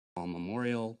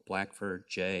Memorial, Blackford,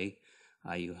 Jay,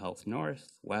 IU Health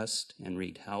North, West, and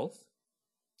Reed Health.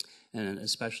 And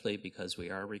especially because we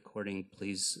are recording,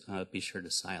 please be sure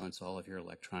to silence all of your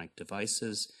electronic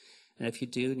devices. And if you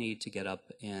do need to get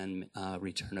up and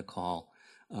return a call,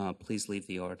 please leave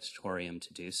the auditorium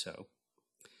to do so.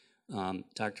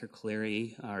 Dr.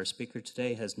 Cleary, our speaker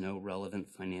today, has no relevant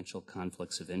financial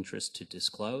conflicts of interest to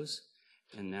disclose.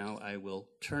 And now I will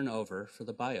turn over for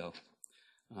the bio.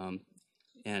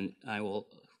 And I will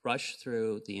rush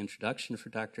through the introduction for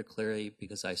Dr. Cleary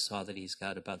because I saw that he's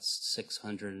got about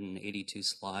 682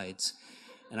 slides,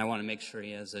 and I want to make sure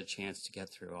he has a chance to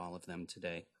get through all of them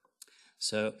today.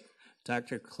 So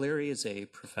Dr. Cleary is a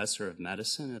professor of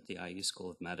medicine at the IU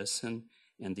School of Medicine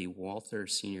and the Walther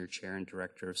Senior Chair and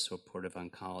Director of Supportive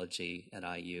Oncology at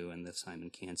IU and the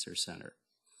Simon Cancer Center.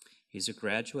 He's a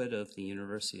graduate of the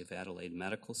University of Adelaide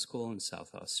Medical School in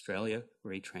South Australia,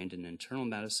 where he trained in internal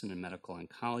medicine and medical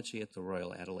oncology at the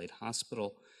Royal Adelaide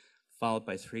Hospital, followed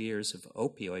by 3 years of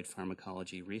opioid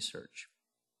pharmacology research.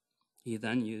 He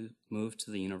then moved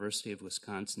to the University of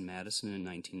Wisconsin-Madison in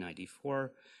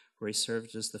 1994, where he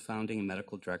served as the founding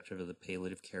medical director of the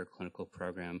Palliative Care Clinical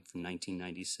Program from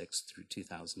 1996 through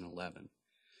 2011.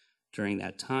 During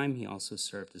that time, he also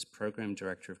served as program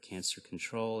director of cancer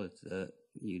control at the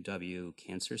UW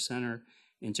Cancer Center,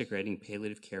 integrating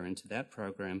palliative care into that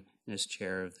program, and as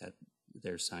chair of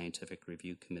their scientific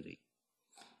review committee.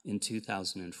 In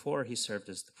 2004, he served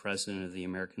as the president of the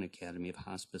American Academy of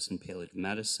Hospice and Palliative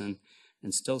Medicine,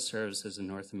 and still serves as a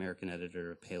North American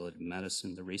editor of Palliative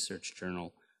Medicine, the research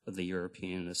journal of the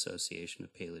European Association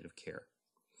of Palliative Care.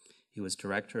 He was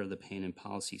director of the Pain and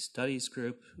Policy Studies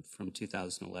Group from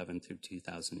 2011 through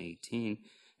 2018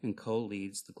 and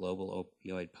co-leads the Global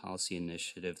Opioid Policy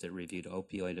Initiative that reviewed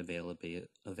opioid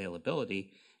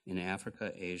availability in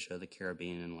Africa, Asia, the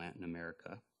Caribbean, and Latin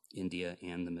America, India,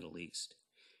 and the Middle East.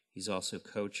 He's also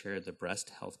co-chaired the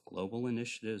Breast Health Global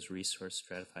Initiative's Resource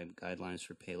Stratified Guidelines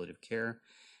for Palliative Care,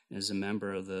 and is a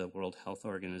member of the World Health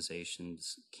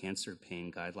Organization's Cancer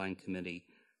Pain Guideline Committee,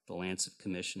 the Lancet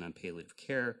Commission on Palliative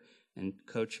Care, and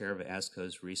co-chair of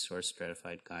ASCO's Resource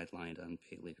Stratified Guideline on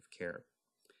Palliative Care.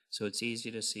 So it's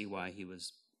easy to see why he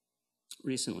was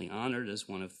recently honored as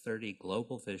one of 30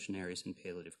 global visionaries in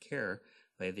palliative care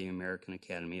by the American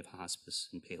Academy of Hospice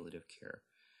and Palliative Care.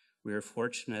 We are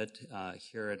fortunate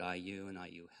here at IU and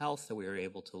IU Health that we were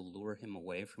able to lure him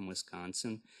away from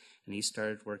Wisconsin, and he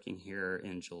started working here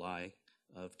in July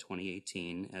of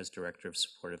 2018 as Director of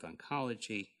Supportive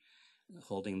Oncology,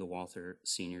 holding the Walther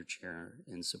Senior Chair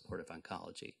in Supportive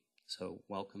Oncology. So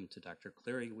welcome to Dr.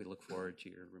 Cleary. We look forward to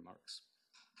your remarks.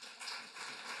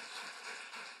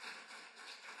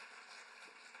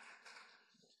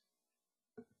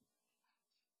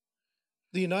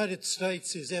 The United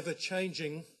States is ever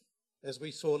changing, as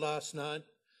we saw last night,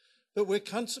 but we're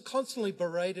constantly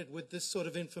berated with this sort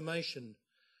of information.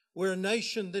 We're a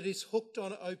nation that is hooked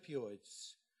on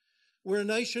opioids. We're a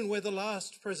nation where the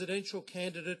last presidential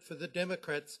candidate for the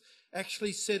Democrats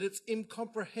actually said it's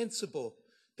incomprehensible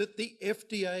that the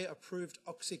FDA approved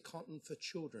OxyContin for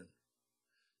children.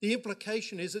 The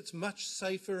implication is it's much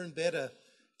safer and better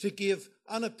to give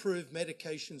unapproved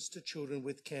medications to children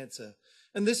with cancer.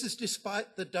 And this is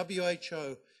despite the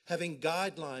WHO having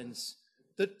guidelines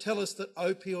that tell us that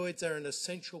opioids are an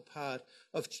essential part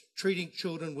of treating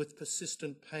children with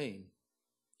persistent pain.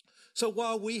 So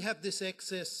while we have this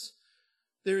excess,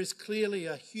 there is clearly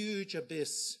a huge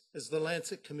abyss, as the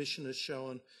Lancet Commission has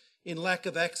shown, in lack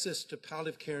of access to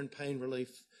palliative care and pain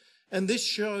relief. And this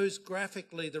shows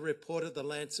graphically the report of the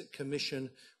Lancet Commission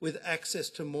with access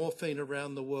to morphine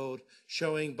around the world,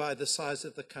 showing by the size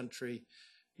of the country.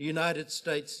 The United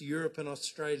States, Europe and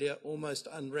Australia almost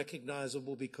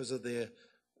unrecognisable because of their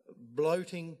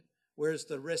bloating, whereas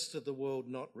the rest of the world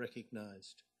not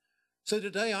recognised. So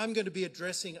today I'm going to be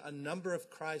addressing a number of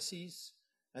crises,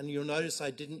 and you'll notice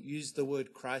I didn't use the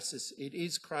word crisis. It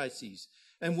is crises,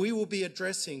 and we will be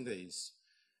addressing these.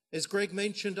 As Greg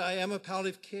mentioned, I am a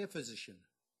palliative care physician,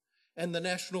 and the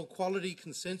National Quality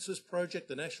Consensus Project,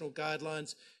 the national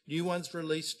guidelines, new ones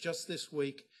released just this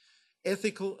week,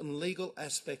 ethical and legal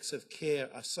aspects of care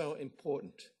are so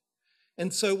important.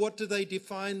 And so what do they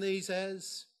define these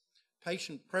as?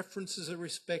 Patient preferences are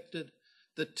respected.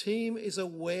 The team is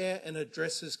aware and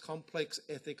addresses complex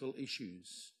ethical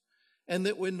issues, and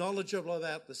that we're knowledgeable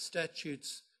about the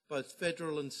statutes, both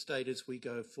federal and state, as we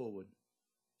go forward.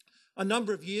 A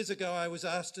number of years ago, I was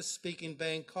asked to speak in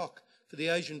Bangkok for the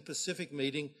Asian Pacific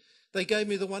meeting. They gave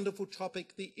me the wonderful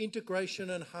topic, the integration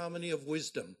and harmony of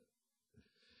wisdom.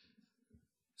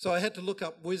 So I had to look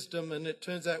up wisdom, and it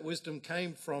turns out wisdom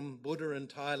came from Buddha in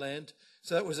Thailand,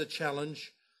 so that was a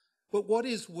challenge. But what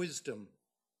is wisdom?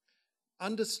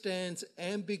 Understands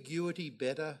ambiguity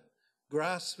better,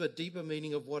 grasps the deeper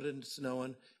meaning of what is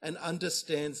known, and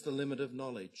understands the limit of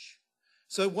knowledge.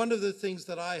 So one of the things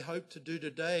that I hope to do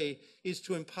today is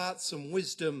to impart some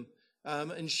wisdom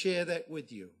and share that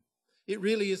with you. It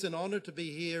really is an honour to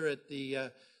be here at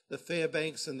the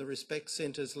Fairbanks and the Respect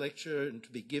Centre's lecture and to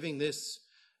be giving this.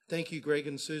 Thank you, Greg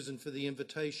and Susan, for the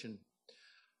invitation.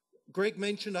 Greg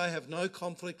mentioned I have no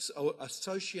conflicts or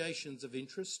associations of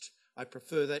interest. I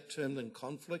prefer that term than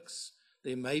conflicts.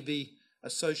 There may be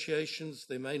associations,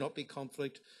 there may not be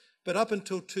conflict. But up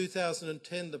until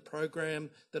 2010, the program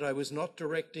that I was not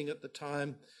directing at the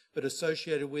time, but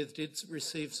associated with, did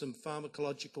receive some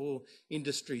pharmacological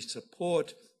industry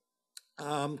support,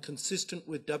 consistent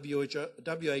with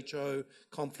WHO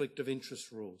conflict of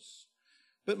interest rules.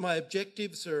 But my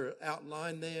objectives are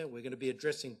outlined there. We're going to be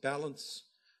addressing balance,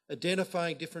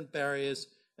 identifying different barriers,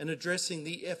 and addressing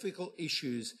the ethical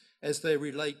issues as they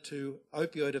relate to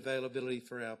opioid availability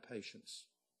for our patients.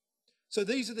 So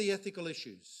these are the ethical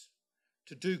issues.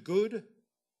 To do good,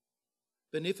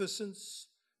 beneficence,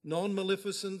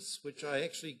 non-maleficence, which I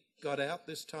actually got out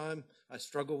this time. I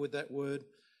struggle with that word.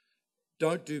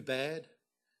 Don't do bad,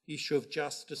 issue of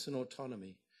justice and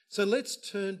autonomy. So let's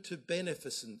turn to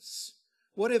beneficence.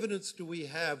 What evidence do we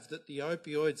have that the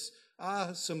opioids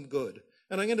are some good?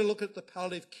 And I'm going to look at the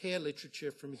palliative care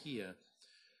literature from here.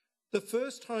 The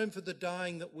first home for the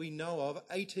dying that we know of,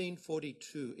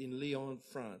 1842 in Lyon,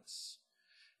 France.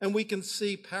 And we can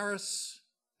see Paris,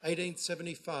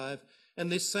 1875, and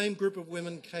this same group of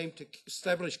women came to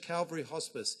establish Calvary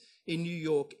Hospice in New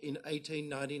York in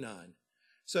 1899.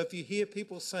 So if you hear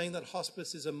people saying that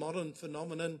hospice is a modern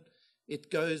phenomenon, it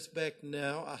goes back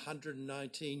now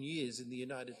 119 years in the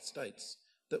United States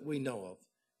that we know of.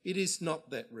 It is not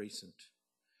that recent.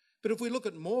 But if we look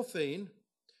at morphine,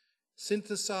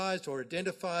 synthesized or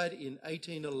identified in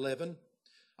 1811,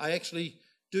 I actually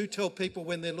do tell people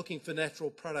when they're looking for natural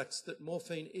products that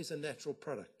morphine is a natural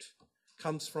product.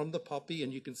 Comes from the poppy,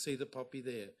 and you can see the poppy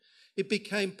there. It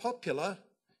became popular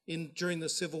during the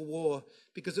Civil War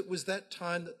because it was that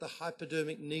time that the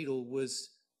hypodermic needle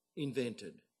was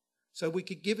invented. So we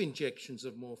could give injections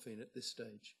of morphine at this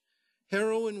stage.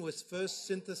 Heroin was first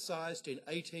synthesized in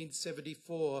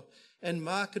 1874 and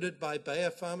marketed by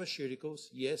Bayer Pharmaceuticals,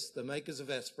 yes, the makers of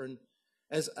aspirin,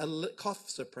 as a cough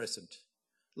suppressant.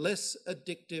 Less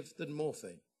addictive than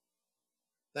morphine.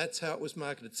 That's how it was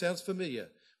marketed. Sounds familiar.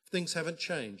 Things haven't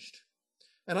changed.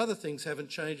 And other things haven't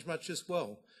changed much as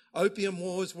well. Opium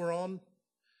wars were on.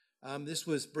 This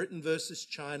was Britain versus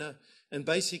China. And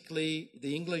basically,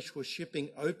 the English were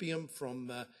shipping opium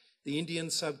from the Indian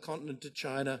subcontinent to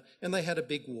China, and they had a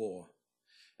big war.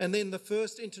 And then the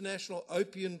first International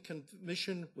Opium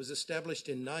Commission was established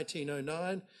in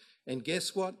 1909. And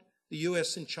guess what? The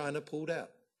US and China pulled out.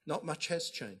 Not much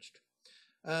has changed.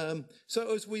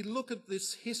 So as we look at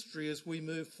this history as we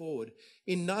move forward,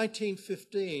 in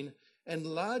 1915, and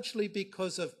largely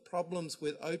because of problems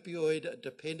with opioid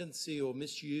dependency or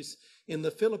misuse in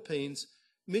the Philippines,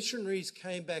 missionaries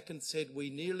came back and said we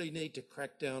nearly need to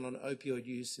crack down on opioid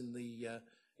use in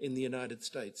the United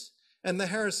States. And the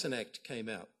Harrison Act came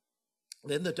out.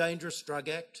 Then the Dangerous Drug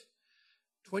Act.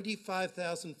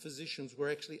 25,000 physicians were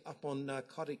actually up on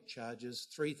narcotic charges,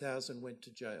 3,000 went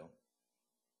to jail.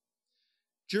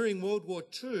 During World War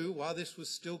II, while this was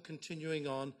still continuing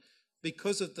on,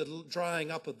 because of the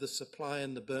drying up of the supply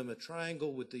in the Burma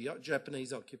Triangle with the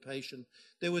Japanese occupation,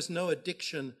 there was no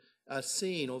addiction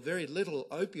seen, or very little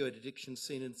opioid addiction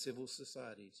seen in civil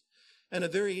societies. And a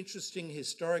very interesting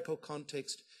historical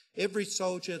context, every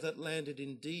soldier that landed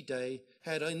in D-Day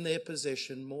had in their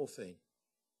possession morphine.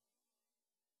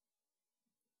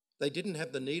 They didn't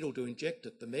have the needle to inject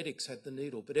it. The medics had the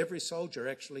needle, but every soldier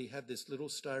actually had this little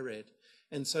styrette.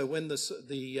 And so when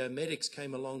the medics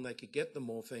came along, they could get the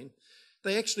morphine.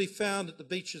 They actually found at the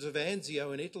beaches of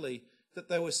Anzio in Italy that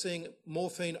they were seeing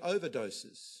morphine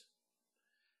overdoses.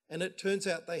 And it turns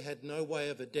out they had no way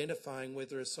of identifying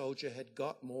whether a soldier had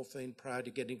got morphine prior to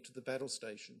getting to the battle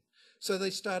station. So they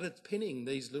started pinning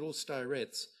these little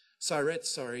syrettes,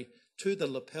 to the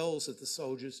lapels of the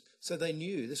soldiers, so they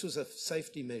knew this was a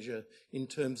safety measure in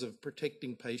terms of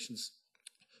protecting patients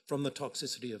from the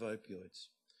toxicity of opioids.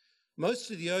 Most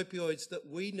of the opioids that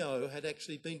we know had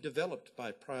actually been developed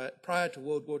prior to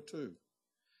World War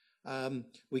II.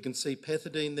 We can see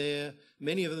pethidine there,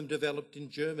 many of them developed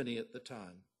in Germany at the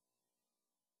time.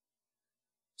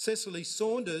 Cecily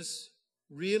Saunders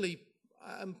really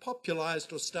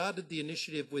popularised or started the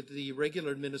initiative with the regular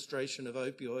administration of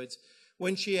opioids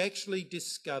when she actually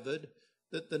discovered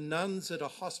that the nuns at a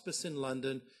hospice in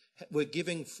London were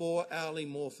giving 4-hourly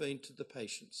morphine to the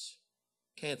patients,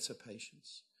 cancer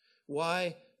patients.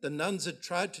 Why? The nuns had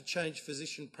tried to change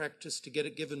physician practice to get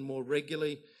it given more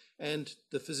regularly, and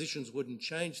the physicians wouldn't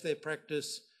change their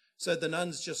practice. So the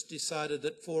nuns just decided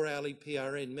that 4-hourly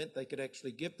PRN meant they could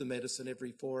actually give the medicine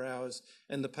every 4 hours,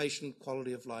 and the patient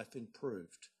quality of life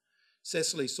improved.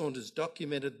 Cecily Saunders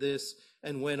documented this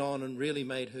and went on and really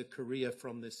made her career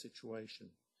from this situation.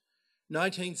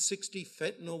 1960,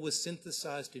 fentanyl was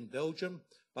synthesized in Belgium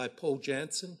by Paul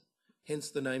Janssen, hence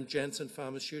the name Janssen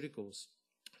Pharmaceuticals.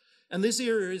 And this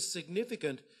era is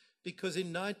significant because in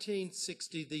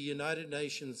 1960, the United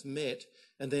Nations met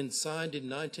and then signed in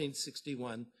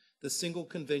 1961 the Single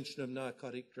Convention of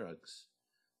Narcotic Drugs.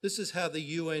 This is how the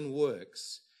UN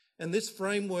works. And this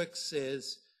framework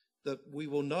says that we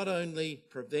will not only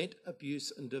prevent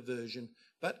abuse and diversion,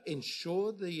 but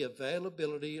ensure the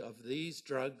availability of these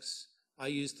drugs, I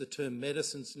use the term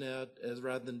medicines now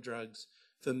rather than drugs,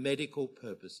 for medical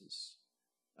purposes.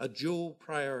 A dual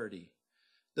priority.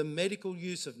 The medical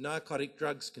use of narcotic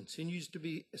drugs continues to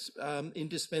be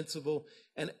indispensable,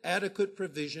 and adequate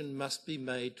provision must be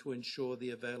made to ensure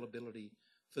the availability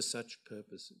for such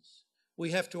purposes.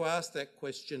 We have to ask that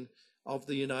question of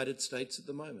the United States at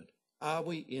the moment. Are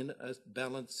we in a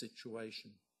balanced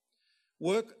situation?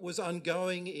 Work was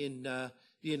ongoing in the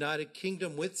United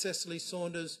Kingdom with Cecily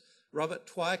Saunders. Robert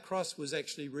Twycross was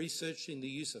actually researching the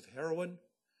use of heroin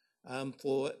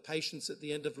for patients at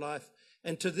the end of life.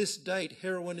 And to this date,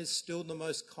 heroin is still the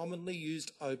most commonly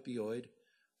used opioid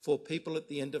for people at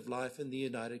the end of life in the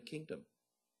United Kingdom.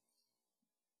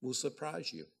 Will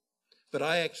surprise you. But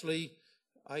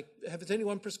has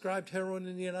anyone prescribed heroin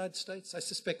in the United States? I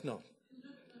suspect not.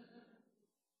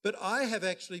 But I have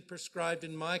actually prescribed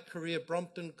in my career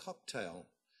Brompton cocktail.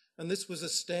 And this was a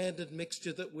standard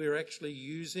mixture that we're actually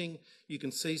using. You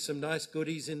can see some nice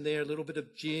goodies in there, a little bit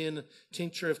of gin,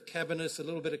 tincture of cannabis, a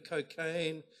little bit of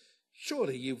cocaine.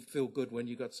 Surely you feel good when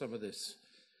you got some of this.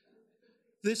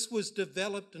 This was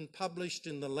developed and published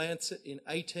in The Lancet in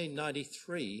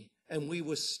 1893, and we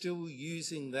were still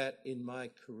using that in my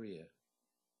career.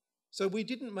 So we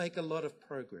didn't make a lot of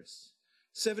progress.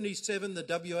 1977,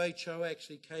 the WHO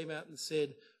actually came out and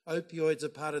said opioids are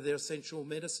part of their essential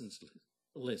medicines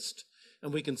list,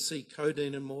 and we can see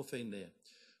codeine and morphine there.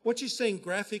 What you're seeing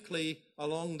graphically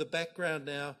along the background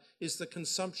now is the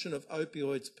consumption of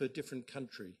opioids per different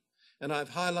country. And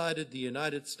I've highlighted the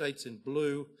United States in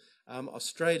blue,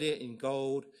 Australia in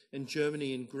gold, and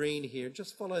Germany in green here.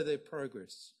 Just follow their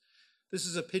progress. This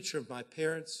is a picture of my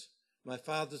parents. My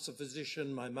father's a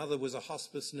physician. My mother was a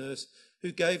hospice nurse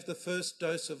who gave the first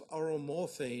dose of oral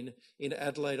morphine in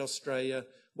Adelaide, Australia,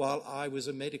 while I was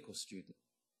a medical student.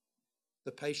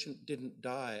 The patient didn't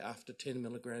die after 10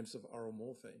 milligrams of oral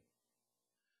morphine.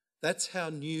 That's how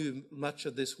new much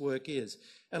of this work is.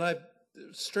 And I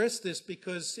stress this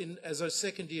because as a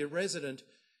second-year resident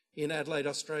in Adelaide,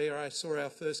 Australia, I saw our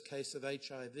first case of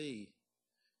HIV,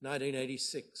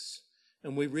 1986.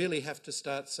 And we really have to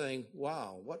start saying,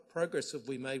 wow, what progress have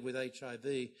we made with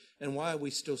HIV, and why are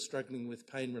we still struggling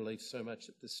with pain relief so much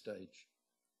at this stage?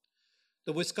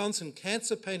 The Wisconsin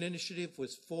Cancer Pain Initiative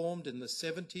was formed in the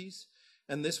 70s,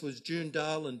 and this was June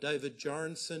Dahl and David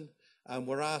Joranson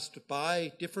were asked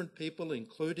by different people,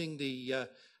 including the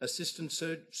Assistant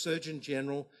Surgeon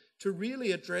General, to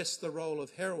really address the role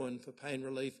of heroin for pain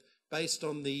relief based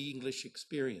on the English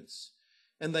experience.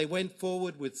 And they went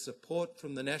forward with support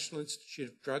from the National Institute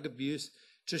of Drug Abuse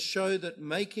to show that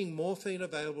making morphine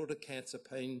available to cancer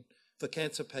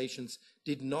patients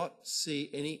did not see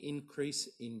any increase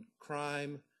in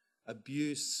crime,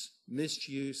 abuse,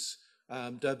 misuse,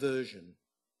 diversion.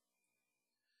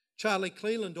 Charlie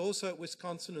Cleland, also at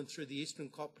Wisconsin and through the Eastern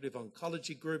Cooperative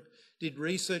Oncology Group, did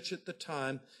research at the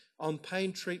time on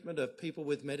pain treatment of people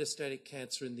with metastatic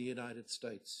cancer in the United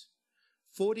States.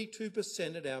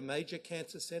 42% at our major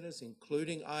cancer centres,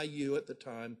 including IU at the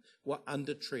time, were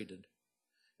undertreated.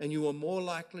 And you are more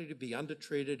likely to be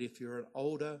undertreated if you're an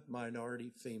older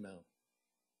minority female.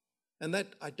 And that,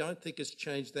 I don't think, has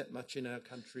changed that much in our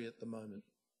country at the moment.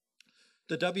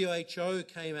 The WHO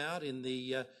came out in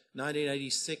the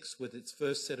 1986 with its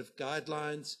first set of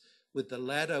guidelines, with the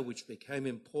ladder, which became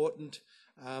important.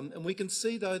 And we can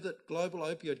see, though, that global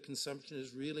opioid consumption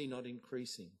is really not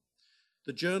increasing.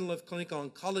 The Journal of Clinical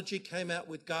Oncology came out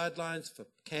with guidelines for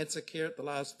cancer care at the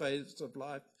last phase of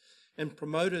life and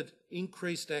promoted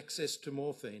increased access to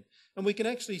morphine. And we can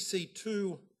actually see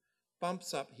two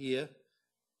bumps up here.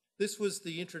 This was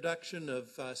the introduction of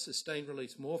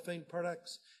sustained-release morphine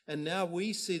products, and now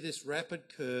we see this rapid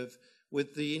curve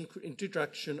with the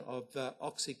introduction of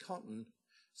OxyContin,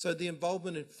 So the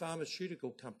involvement in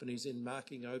pharmaceutical companies in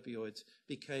marking opioids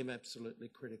became absolutely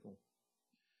critical.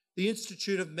 The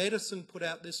Institute of Medicine put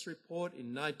out this report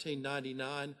in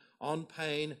 1999 on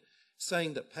pain,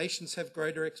 saying that patients have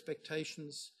greater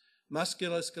expectations,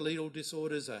 musculoskeletal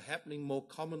disorders are happening more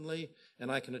commonly,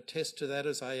 and I can attest to that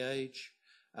as I age,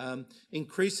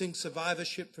 increasing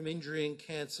survivorship from injury and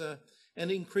cancer,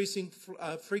 and increasing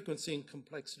frequency and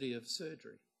complexity of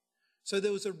surgery. So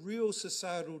there was a real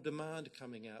societal demand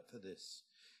coming out for this.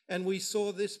 And we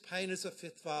saw this pain as a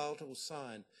fifth vital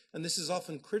sign, and this is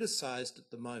often criticised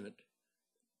at the moment,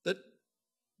 that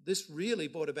this really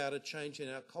brought about a change in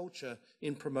our culture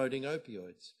in promoting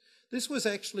opioids. This was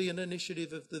actually an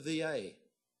initiative of the VA,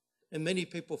 and many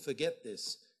people forget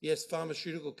this. Yes,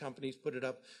 pharmaceutical companies put it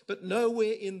up, but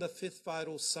nowhere in the fifth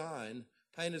vital sign,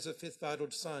 pain as a fifth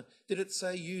vital sign, did it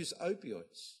say use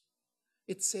opioids.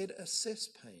 It said assess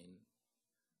pain.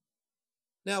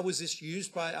 Now, was this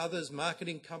used by others,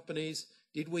 marketing companies?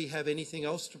 Did we have anything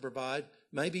else to provide?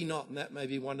 Maybe not, and that may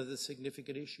be one of the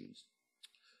significant issues.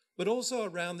 But also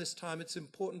around this time, it's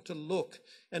important to look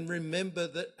and remember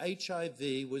that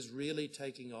HIV was really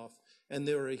taking off, and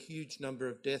there were a huge number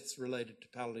of deaths related to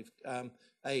palliative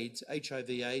AIDS,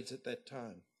 HIV/AIDS at that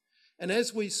time. And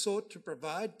as we sought to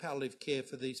provide palliative care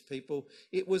for these people,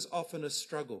 it was often a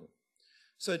struggle.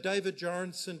 So David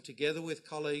Joranson, together with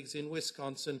colleagues in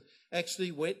Wisconsin,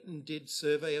 actually went and did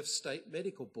survey of state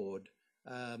medical board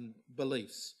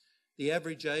beliefs. The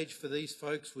average age for these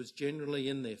folks was generally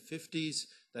in their 50s.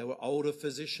 They were older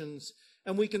physicians.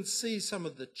 And we can see some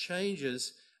of the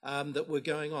changes that were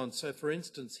going on. So for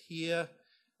instance, here,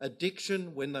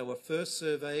 addiction, when they were first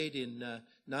surveyed in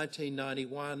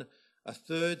 1991, a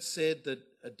third said that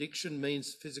addiction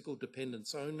means physical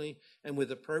dependence only, and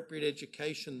with appropriate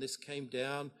education, this came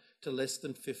down to less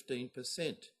than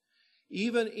 15%.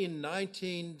 Even in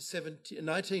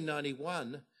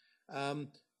 1991,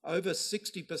 over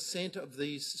 60% of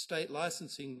these state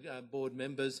licensing board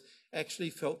members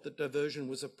actually felt that diversion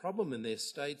was a problem in their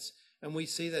states, and we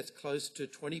see that's close to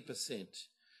 20%.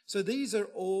 So these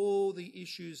are all the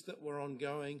issues that were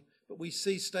ongoing, but we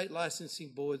see state licensing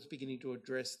boards beginning to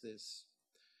address this.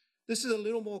 This is a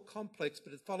little more complex,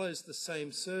 but it follows the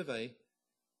same survey.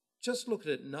 Just look at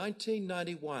it,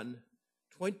 1991,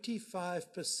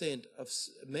 25% of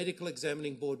medical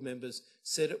examining board members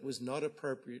said it was not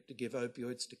appropriate to give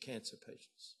opioids to cancer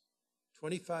patients.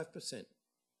 25%.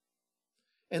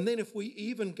 And then if we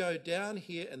even go down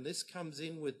here, and this comes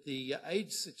in with the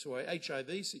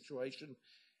HIV situation,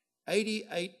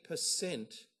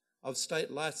 88% of state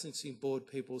licensing board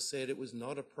people said it was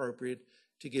not appropriate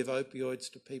to give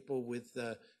opioids to people with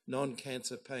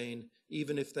non-cancer pain,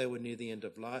 even if they were near the end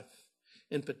of life,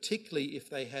 and particularly if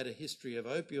they had a history of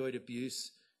opioid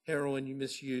abuse, heroin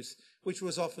misuse, which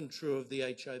was often true of the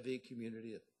HIV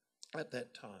community at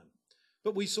that time.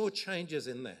 But we saw changes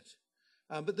in that.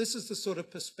 But this is the sort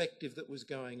of perspective that was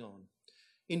going on.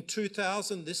 In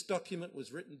 2000, this document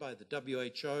was written by the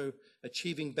WHO,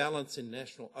 Achieving Balance in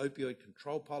National Opioid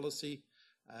Control Policy.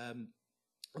 And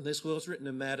this was written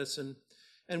in Madison.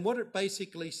 And what it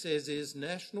basically says is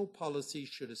national policy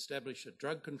should establish a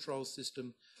drug control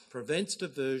system, prevents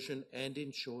diversion and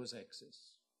ensures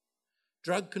access.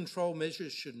 Drug control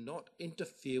measures should not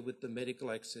interfere with the medical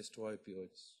access to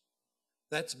opioids.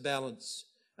 That's balance.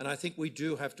 And I think we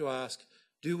do have to ask,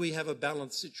 do we have a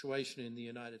balanced situation in the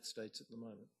United States at the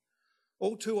moment?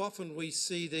 All too often we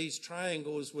see these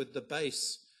triangles with the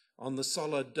base on the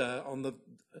solid, on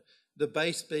the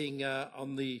base being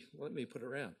on the, let me put it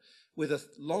around, with a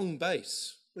long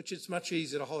base, which it's much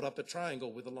easier to hold up a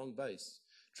triangle with a long base.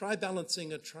 Try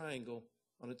balancing a triangle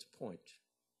on its point.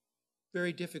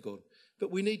 Very difficult.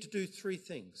 But we need to do three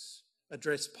things: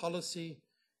 address policy,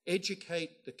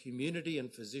 educate the community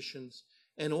and physicians,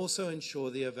 and also ensure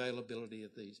the availability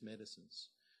of these medicines.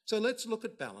 So let's look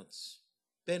at balance.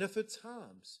 Benefits,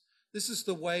 harms. This is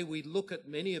the way we look at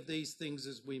many of these things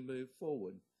as we move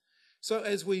forward. So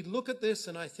as we look at this,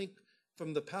 and I think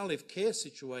from the palliative care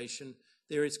situation,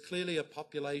 there is clearly a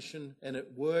population and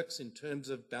it works in terms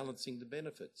of balancing the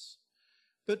benefits.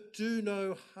 But do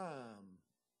no harm.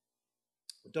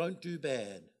 Don't do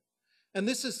bad. And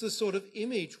this is the sort of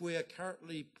image we are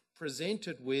currently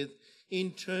presented with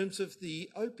in terms of the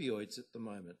opioids at the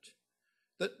moment,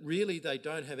 that really they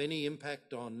don't have any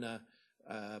impact on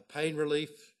pain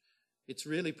relief. It's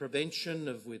really prevention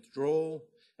of withdrawal.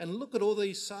 And look at all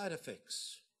these side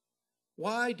effects.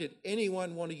 Why did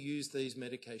anyone want to use these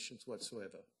medications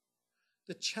whatsoever?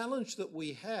 The challenge that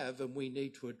we have and we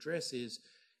need to address is,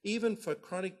 even for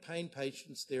chronic pain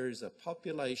patients, there is a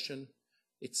population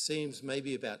it seems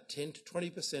maybe about 10 to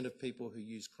 20% of people who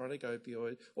use chronic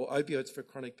opioid or opioids for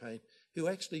chronic pain who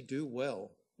actually do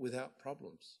well without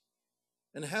problems.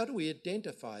 And how do we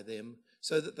identify them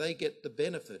so that they get the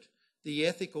benefit, the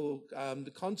ethical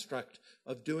the construct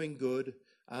of doing good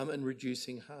and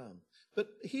reducing harm? But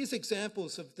here's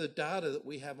examples of the data that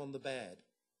we have on the bad.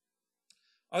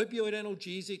 Opioid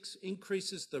analgesics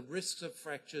increases the risks of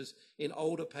fractures in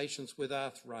older patients with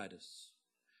arthritis.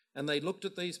 And they looked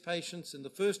at these patients in the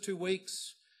first 2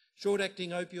 weeks.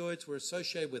 Short-acting opioids were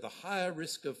associated with a higher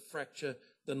risk of fracture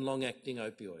than long-acting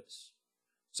opioids.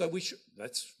 So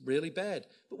that's really bad.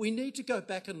 But we need to go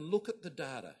back and look at the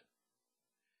data.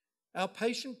 Our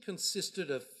patient consisted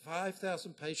of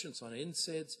 5,000 patients on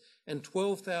NSAIDs and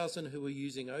 12,000 who were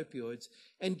using opioids,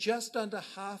 and just under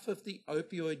half of the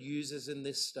opioid users in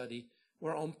this study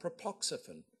were on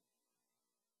propoxyphene,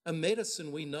 a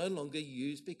medicine we no longer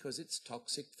use because it's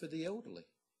toxic for the elderly.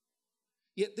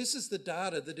 Yet this is the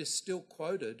data that is still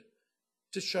quoted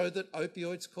to show that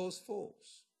opioids cause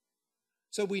falls.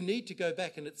 So we need to go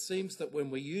back, and it seems that when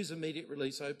we use immediate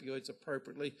release opioids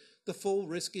appropriately, the fall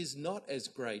risk is not as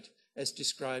great as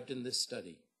described in this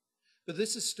study. But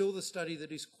this is still the study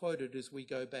that is quoted as we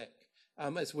go back,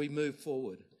 as we move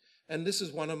forward. And this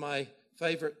is one of my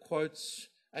favourite quotes,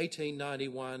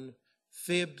 1891,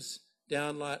 fibs,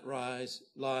 downright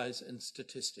lies and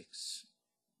statistics.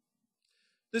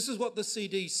 This is what the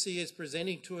CDC is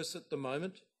presenting to us at the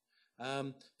moment,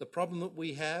 the problem that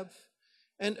we have.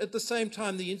 And at the same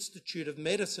time, the Institute of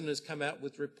Medicine has come out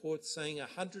with reports saying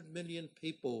 100 million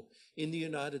people in the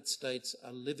United States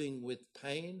are living with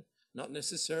pain, not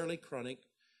necessarily chronic,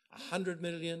 100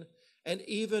 million. And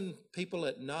even people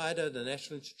at NIDA, the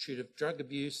National Institute of Drug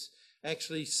Abuse,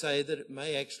 actually say that it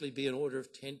may actually be an order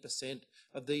of 10%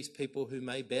 of these people who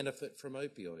may benefit from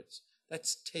opioids.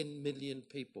 That's 10 million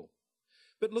people.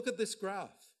 But look at this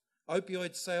graph.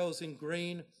 Opioid sales in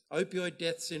green, opioid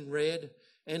deaths in red,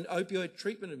 and opioid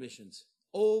treatment admissions,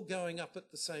 all going up at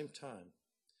the same time.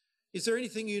 Is there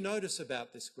anything you notice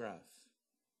about this graph?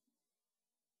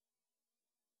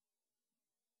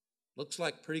 Looks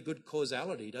like pretty good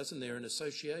causality, doesn't there, an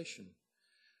association?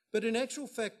 But in actual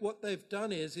fact, what they've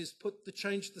done is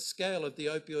change the scale of the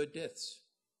opioid deaths.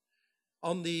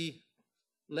 On the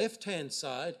left-hand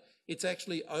side, it's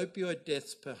actually opioid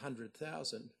deaths per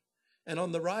 100,000. And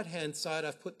on the right-hand side,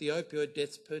 I've put the opioid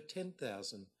deaths per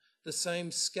 10,000. The same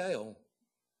scale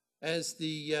as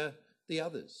the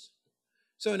others.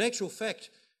 So in actual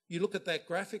fact, you look at that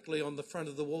graphically on the front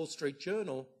of the Wall Street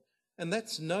Journal, and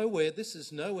this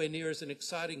is nowhere near as an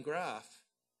exciting graph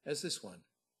as this one.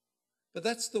 But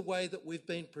that's the way that we've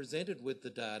been presented with the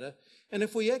data. And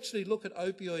if we actually look at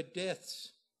opioid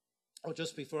deaths, or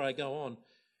just before I go on,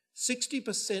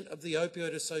 60% of the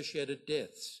opioid-associated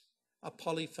deaths are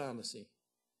polypharmacy.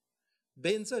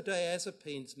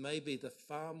 Benzodiazepines may be the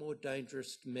far more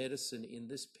dangerous medicine in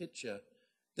this picture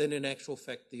than in actual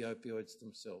fact the opioids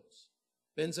themselves.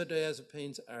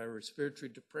 Benzodiazepines are a respiratory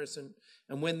depressant,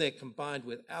 and when they're combined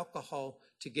with alcohol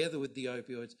together with the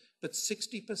opioids, but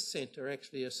 60% are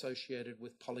actually associated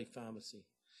with polypharmacy.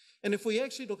 And if we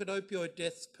actually look at opioid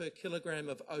deaths per kilogram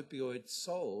of opioids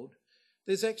sold,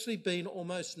 there's actually been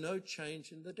almost no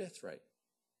change in the death rate.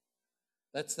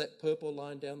 That's that purple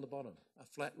line down the bottom, a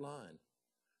flat line.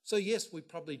 So yes, we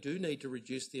probably do need to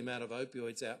reduce the amount of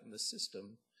opioids out in the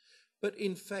system, but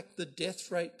in fact the death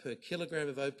rate per kilogram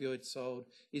of opioids sold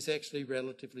is actually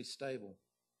relatively stable.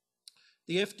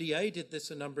 The FDA did this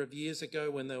a number of years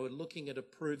ago when they were looking at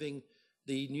approving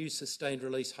the new sustained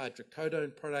release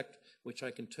hydrocodone product, which I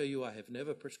can tell you I have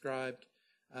never prescribed.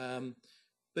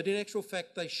 But in actual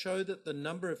fact, they show that the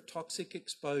number of toxic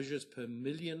exposures per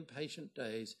million patient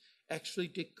days actually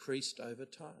decreased over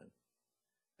time.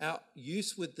 Our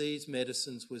use with these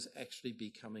medicines was actually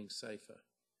becoming safer.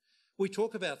 We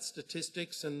talk about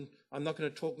statistics, and I'm not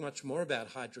going to talk much more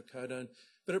about hydrocodone,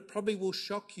 but it probably will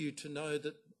shock you to know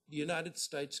that the United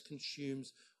States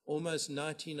consumes almost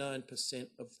 99%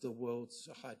 of the world's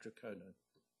hydrocodone.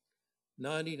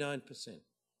 99%.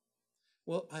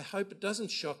 Well, I hope it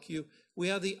doesn't shock you. We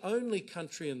are the only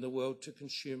country in the world to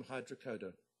consume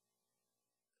hydrocodone.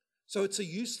 So it's a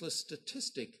useless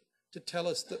statistic to tell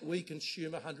us that we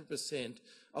consume 100%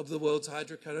 of the world's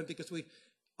hydrocodone because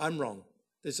I'm wrong.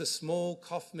 There's a small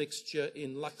cough mixture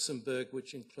in Luxembourg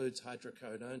which includes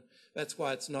hydrocodone. That's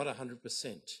why it's not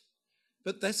 100%.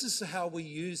 But this is how we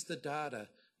use the data.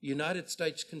 The United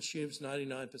States consumes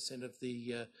 99% of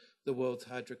the world's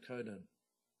hydrocodone.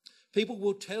 People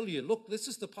will tell you, look, this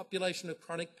is the population of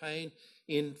chronic pain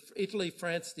in Italy,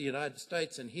 France, the United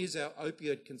States, and here's our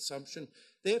opioid consumption.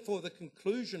 Therefore, the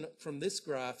conclusion from this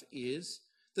graph is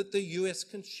that the US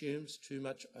consumes too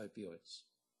much opioids.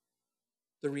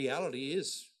 The reality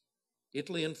is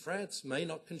Italy and France may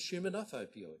not consume enough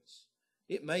opioids.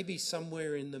 It may be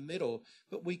somewhere in the middle,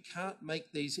 but we can't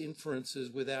make these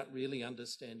inferences without really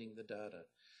understanding the data.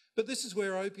 But this is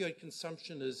where opioid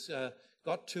consumption has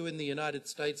got to in the United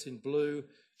States in blue.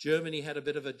 Germany had a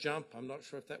bit of a jump. I'm not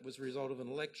sure if that was a result of an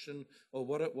election or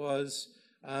what it was.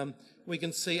 We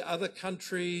can see other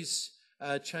countries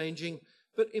changing.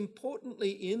 But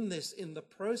importantly in this, in the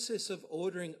process of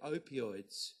ordering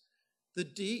opioids, the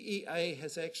DEA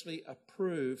has actually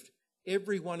approved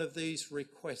every one of these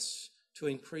requests to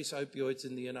increase opioids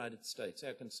in the United States,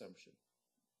 our consumption.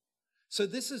 So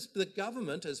this is the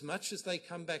government, as much as they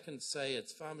come back and say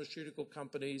it's pharmaceutical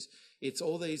companies, it's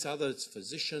all these others,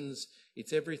 physicians,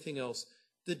 it's everything else,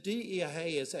 the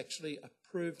DEA has actually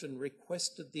approved and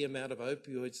requested the amount of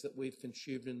opioids that we've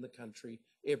consumed in the country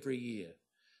every year.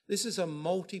 This is a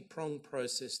multi-pronged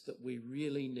process that we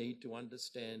really need to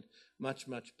understand much,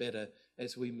 much better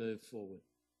as we move forward.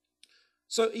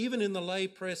 So even in the lay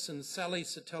press, and Sally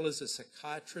Sattell is a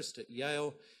psychiatrist at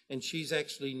Yale, and she's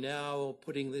actually now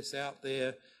putting this out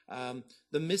there,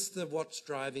 the myth of what's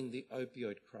driving the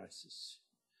opioid crisis.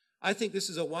 I think this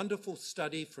is a wonderful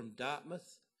study from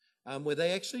Dartmouth, where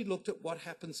they actually looked at what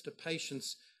happens to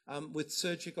patients with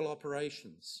surgical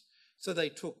operations. So they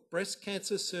took breast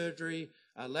cancer surgery,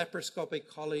 laparoscopic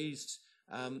choles,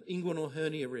 inguinal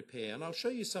hernia repair, and I'll show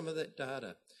you some of that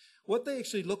data. What they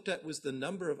actually looked at was the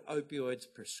number of opioids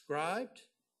prescribed,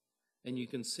 and you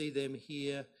can see them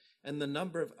here, and the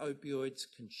number of opioids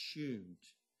consumed.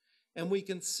 And we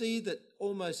can see that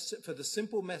almost for the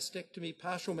simple mastectomy,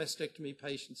 partial mastectomy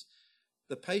patients,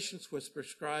 the patients was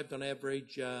prescribed on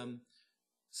average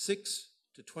 6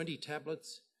 to 20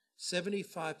 tablets.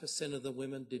 75% of the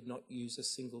women did not use a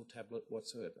single tablet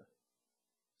whatsoever.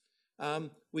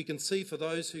 We can see for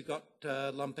those who got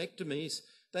lumpectomies,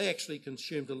 they actually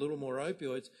consumed a little more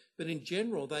opioids, but in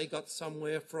general, they got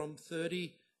somewhere from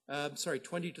 20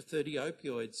 to 30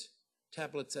 opioids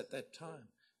tablets at that time,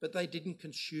 but they didn't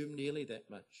consume nearly that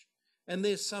much. And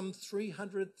there's some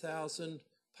 300,000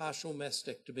 partial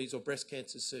mastectomies or breast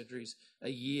cancer surgeries a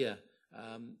year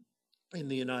in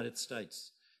the United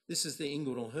States. This is the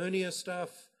inguinal hernia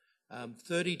stuff.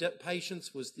 30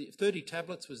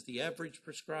 tablets was the average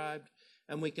prescribed,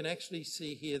 and we can actually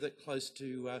see here that close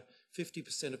to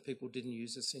 50% of people didn't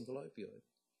use a single opioid.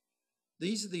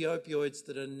 These are the opioids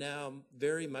that are now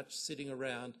very much sitting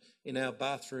around in our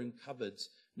bathroom cupboards,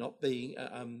 not being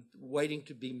waiting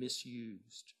to be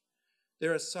misused.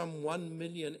 There are some 1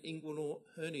 million inguinal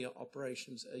hernia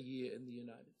operations a year in the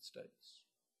United States.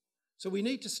 So we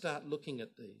need to start looking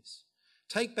at these.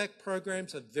 Take-back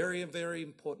programs are a very, very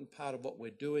important part of what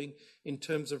we're doing in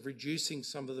terms of reducing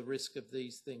some of the risk of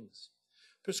these things.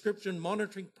 Prescription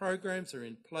monitoring programs are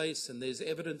in place, and there's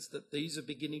evidence that these are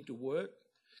beginning to work,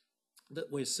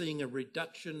 that we're seeing a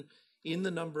reduction in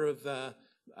the number of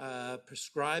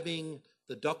prescribing.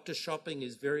 The doctor shopping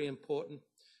is very important.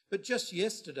 But just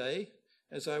yesterday,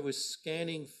 as I was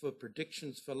scanning for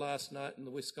predictions for last night in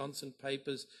the Wisconsin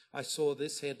papers, I saw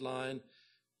this headline: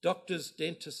 doctors,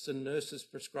 dentists and nurses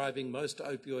prescribing most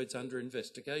opioids under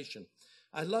investigation.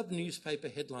 I love newspaper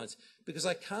headlines because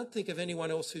I can't think of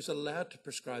anyone else who's allowed to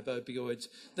prescribe opioids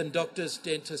than doctors,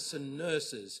 dentists and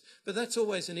nurses. But that's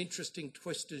always an interesting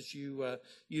twist as you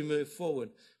move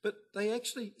forward. But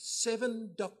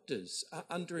 7 doctors are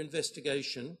under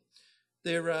investigation.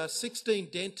 There are 16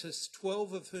 dentists,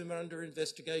 12 of whom are under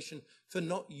investigation for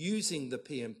not using the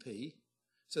PMP.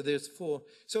 So there's 4.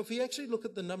 So if we actually look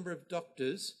at the number of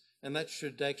doctors, and that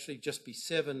should actually just be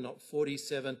 7, not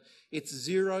 47, it's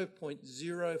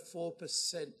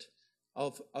 0.04%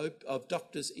 of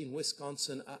doctors in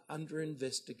Wisconsin are under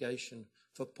investigation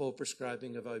for poor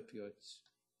prescribing of opioids.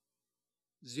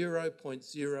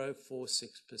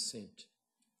 0.046%.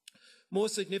 More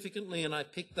significantly, and I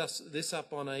picked this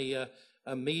up on a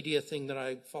media thing that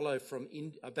I follow from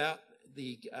about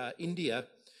India,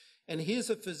 and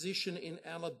here's a physician in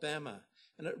Alabama,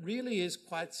 and it really is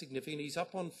quite significant. He's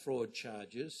up on fraud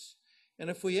charges. And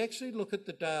if we actually look at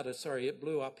the data, sorry, it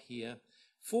blew up here,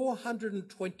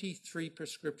 423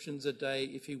 prescriptions a day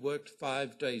if he worked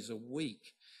 5 days a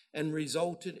week, and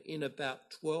resulted in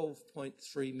about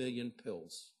 12.3 million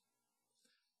pills.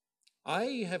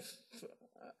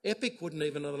 Epic wouldn't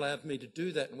even have allowed me to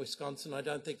do that in Wisconsin. I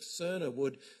don't think Cerner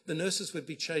would. The nurses would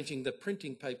be changing the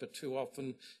printing paper too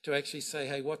often to actually say,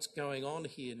 hey, what's going on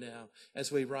here now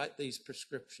as we write these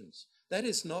prescriptions? That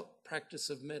is not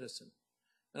practice of medicine.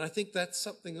 And I think that's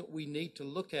something that we need to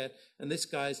look at, and this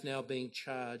guy is now being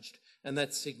charged, and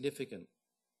that's significant.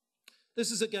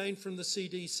 This is again from the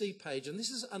CDC page, and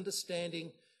this is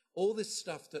understanding all this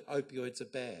stuff that opioids are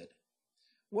bad.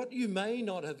 What you may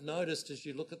not have noticed as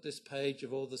you look at this page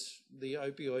of all the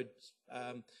opioid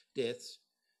deaths,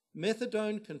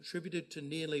 methadone contributed to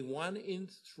nearly 1 in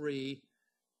 3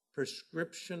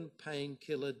 prescription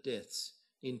painkiller deaths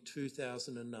in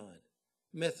 2009.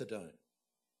 Methadone.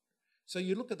 So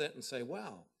you look at that and say,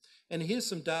 wow. And here's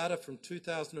some data from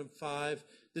 2005.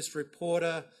 This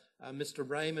reporter, Mr.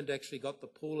 Raymond, actually got the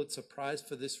Pulitzer Prize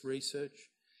for this research.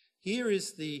 Here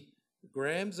is the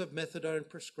grams of methadone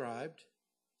prescribed,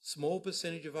 small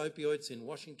percentage of opioids in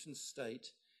Washington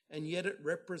state, and yet it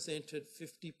represented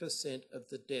 50% of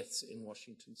the deaths in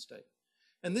Washington state.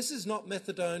 And this is not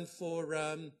methadone for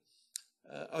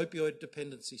opioid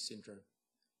dependency syndrome.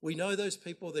 We know those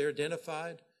people, they're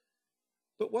identified.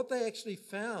 But what they actually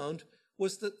found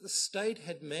was that the state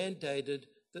had mandated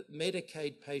that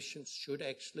Medicaid patients should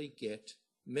actually get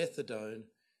methadone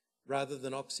rather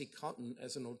than OxyContin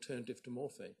as an alternative to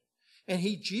morphine. And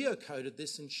he geocoded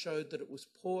this and showed that it was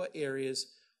poor areas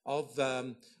of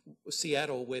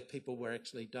Seattle where people were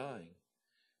actually dying.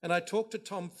 And I talked to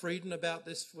Tom Frieden about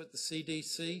this with the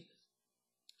CDC.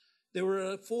 There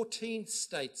were 14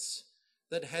 states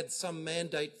that had some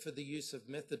mandate for the use of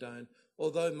methadone,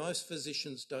 although most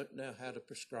physicians don't know how to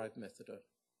prescribe methadone.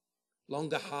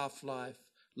 Longer half-life,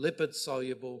 lipid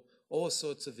soluble, all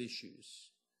sorts of issues.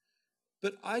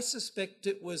 But I suspect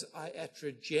it was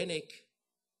iatrogenic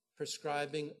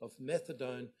prescribing of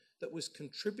methadone that was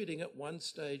contributing at one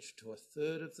stage to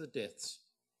 1/3 of the deaths.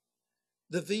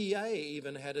 The VA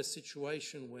even had a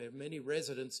situation where many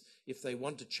residents, if they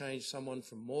want to change someone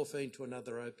from morphine to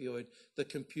another opioid, the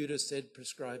computer said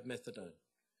prescribe methadone.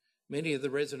 Many of the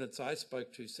residents I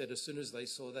spoke to said as soon as they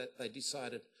saw that, they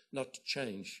decided not to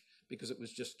change because it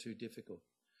was just too difficult.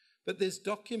 But there's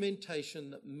documentation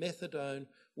that methadone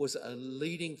was a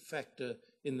leading factor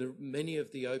in many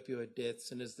of the opioid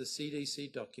deaths, and as the CDC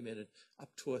documented,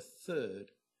 up to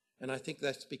 1/3. And I think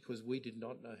that's because we did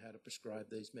not know how to prescribe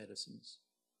these medicines.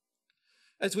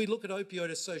 As we look at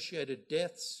opioid-associated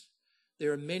deaths,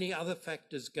 there are many other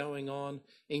factors going on,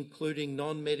 including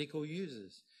non-medical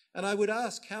users. And I would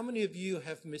ask, how many of you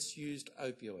have misused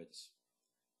opioids?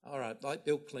 All right, like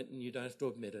Bill Clinton, you don't have to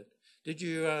admit it. Did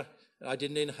you? I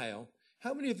didn't inhale.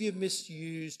 How many of you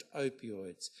misused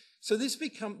opioids? So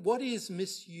what is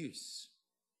misuse?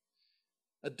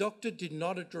 A doctor did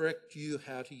not direct you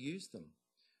how to use them.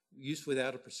 Use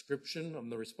without a prescription on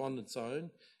the respondent's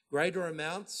own. Greater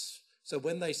amounts, so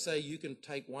when they say you can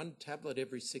take 1 tablet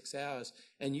every 6 hours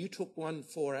and you took one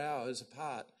 4 hours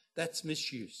apart, that's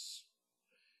misuse.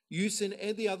 Use in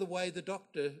any other way the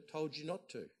doctor told you not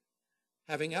to.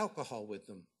 Having alcohol with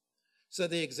them. So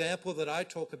the example that I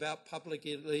talk about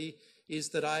publicly is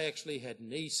that I actually had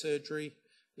knee surgery,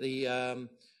 dental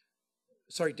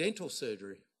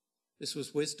surgery. This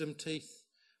was wisdom teeth.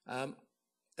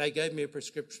 They gave me a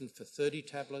prescription for 30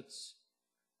 tablets.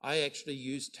 I actually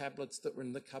used tablets that were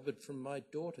in the cupboard from my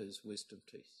daughter's wisdom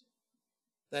teeth.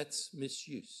 That's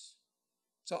misuse.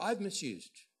 So I've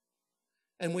misused.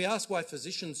 And we ask why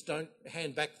physicians don't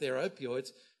hand back their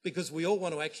opioids, because we all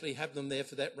want to actually have them there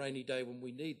for that rainy day when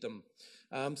we need them.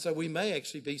 So we may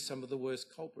actually be some of the worst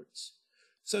culprits.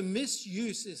 So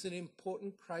misuse is an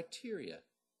important criteria.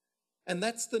 And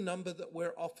that's the number that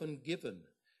we're often given.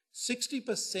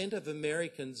 60% of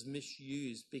Americans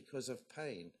misuse because of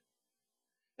pain.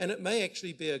 And it may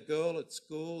actually be a girl at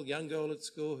school, young girl at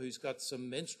school who's got some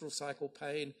menstrual cycle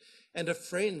pain, and a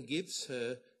friend gives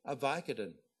her a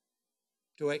Vicodin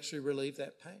to actually relieve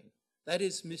that pain. That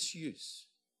is misuse.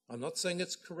 I'm not saying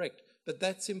it's correct, but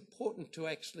that's important to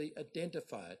actually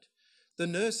identify it. The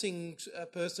nursing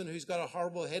person who's got a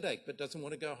horrible headache but doesn't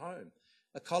want to go home.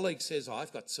 A colleague says,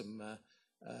 I've got some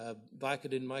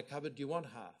Vicodin in my cupboard, do you want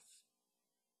half?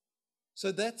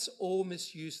 So that's all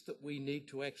misuse that we need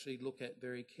to actually look at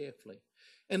very carefully.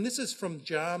 And this is from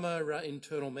JAMA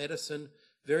Internal Medicine.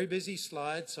 Very busy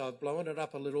slide, so I've blown it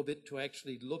up a little bit to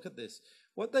actually look at this.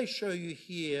 What they show you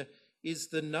here is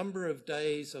the number of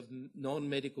days of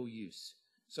non-medical use.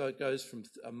 So it goes from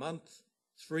a month,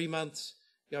 3 months,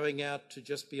 going out to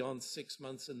just beyond 6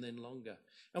 months and then longer.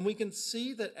 And we can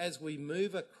see that as we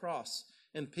move across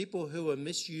and people who are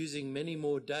misusing many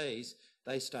more days,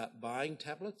 they start buying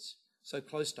tablets. So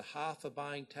close to half are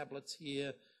buying tablets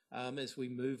here as we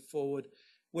move forward.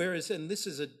 Whereas, and this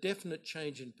is a definite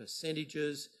change in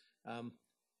percentages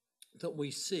that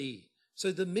we see.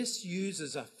 So the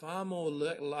misusers are far more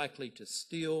likely to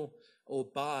steal or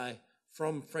buy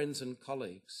from friends and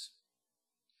colleagues.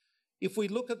 If we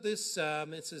look at this,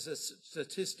 this is a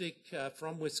statistic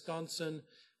from Wisconsin.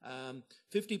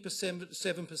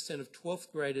 57% of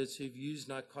 12th graders who've used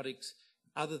narcotics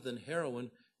other than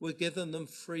heroin were given them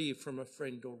free from a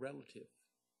friend or relative.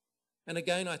 And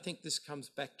again, I think this comes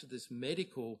back to this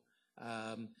medical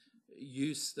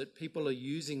use, that people are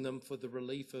using them for the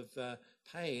relief of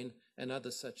pain and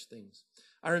other such things.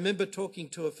 I remember talking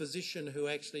to a physician who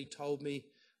actually told me,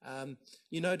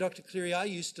 you know, Dr. Cleary, I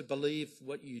used to believe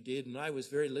what you did, and I was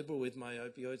very liberal with my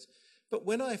opioids. But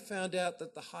when I found out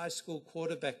that the high school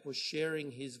quarterback was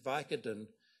sharing his Vicodin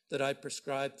that I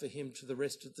prescribed for him to the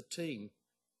rest of the team,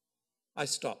 I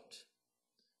stopped.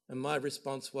 And my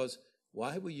response was,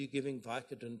 why were you giving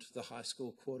Vicodin to the high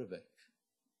school quarterback?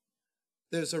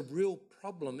 There's a real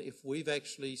problem if we've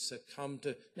actually succumbed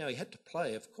to... Now, he had to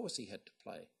play. Of course he had to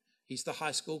play. He's the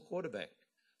high school quarterback.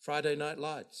 Friday Night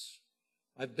Lights.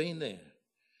 I've been there.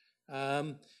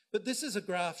 But this is a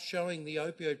graph showing the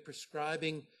opioid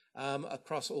prescribing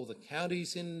across all the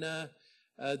counties in the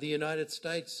United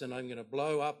States, and I'm going to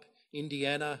blow up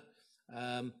Indiana.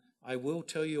 I will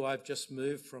tell you I've just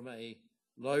moved from a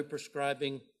low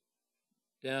prescribing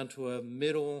down to a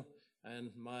middle,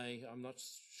 and I'm not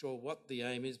sure what the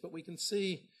aim is, but we can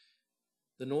see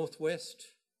the Northwest,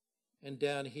 and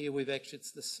down here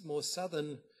it's the more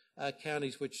southern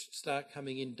counties which start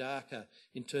coming in darker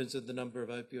in terms of the number of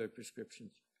opioid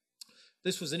prescriptions.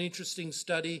 This was an interesting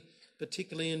study,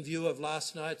 particularly in view of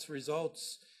last night's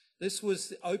results. This was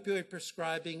the opioid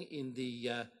prescribing in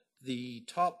the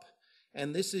top,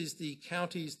 and this is the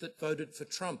counties that voted for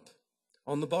Trump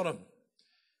on the bottom.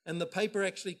 And the paper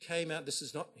actually came out,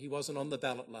 he wasn't on the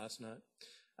ballot last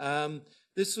night.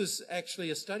 This was actually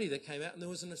a study that came out, and there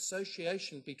was an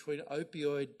association between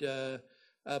opioid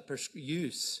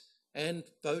use and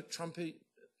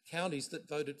counties that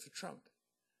voted for Trump.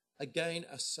 Again,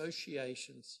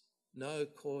 associations, no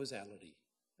causality.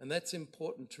 And that's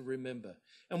important to remember.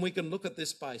 And we can look at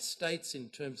this by states in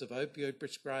terms of opioid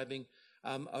prescribing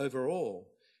overall.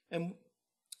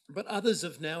 But others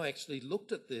have now actually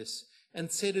looked at this and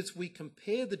said, as we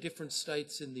compare the different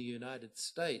states in the United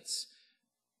States,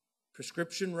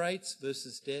 prescription rates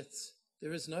versus deaths,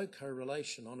 there is no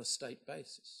correlation on a state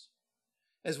basis.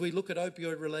 As we look at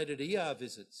opioid-related ER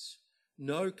visits,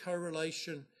 no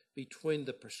correlation between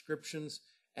the prescriptions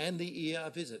and the ER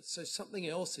visits. So something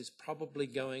else is probably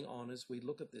going on as we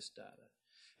look at this data.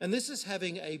 And this is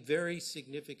having a very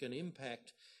significant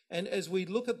impact. And as we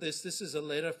look at this is a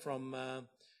letter from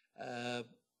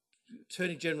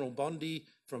Attorney General Bondi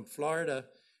from Florida,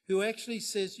 who actually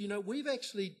says, you know, we've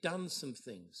actually done some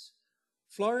things.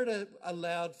 Florida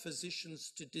allowed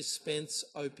physicians to dispense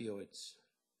opioids.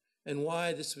 And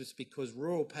why? This was because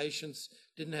rural patients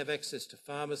didn't have access to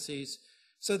pharmacies.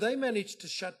 So they managed to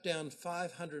shut down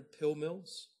 500 pill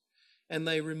mills, and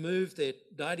they removed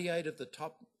 98 of the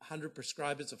top 100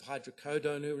 prescribers of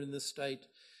hydrocodone who were in the state.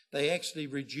 They actually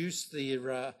reduced the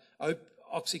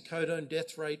oxycodone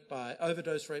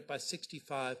overdose rate by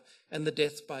 65 and the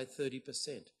deaths by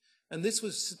 30%. And this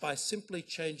was by simply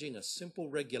changing a simple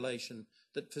regulation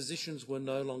that physicians were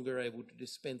no longer able to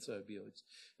dispense opioids.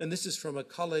 And this is from a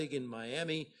colleague in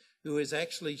Miami who has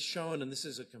actually shown, and this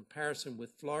is a comparison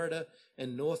with Florida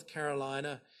and North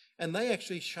Carolina, and they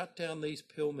actually shut down these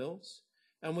pill mills.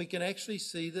 And we can actually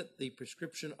see that the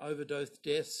prescription overdose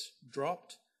deaths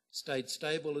dropped, stayed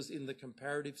stable as in the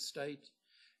comparative state.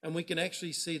 And we can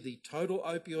actually see the total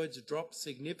opioids drop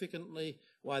significantly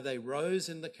while they rose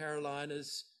in the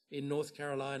Carolinas, in North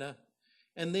Carolina.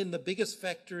 And then the biggest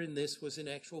factor in this was, in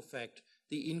actual fact,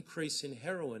 the increase in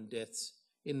heroin deaths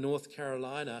in North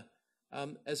Carolina,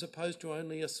 as opposed to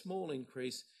only a small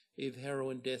increase of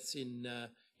heroin deaths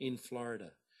in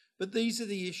Florida. But these are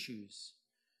the issues.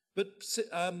 But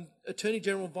Attorney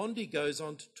General Bondi goes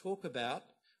on to talk about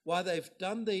why they've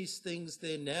done these things.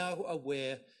 They're now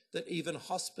aware that even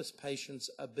hospice patients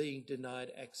are being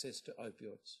denied access to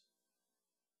opioids.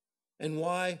 And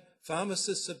why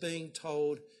pharmacists are being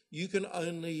told you can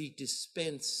only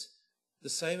dispense the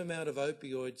same amount of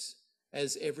opioids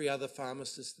as every other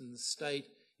pharmacist in the state.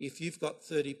 If you've got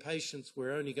 30 patients,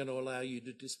 we're only going to allow you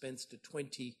to dispense to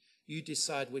 20. You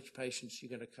decide which patients you're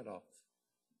going to cut off.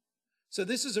 So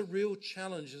this is a real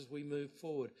challenge as we move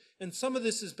forward. And some of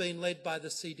this has been led by the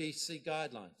CDC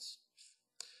guidelines.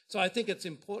 So I think it's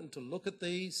important to look at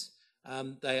these.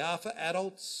 They are for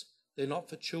adults. They're not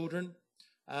for children.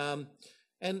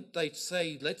 And they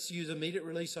say, let's use immediate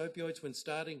release opioids when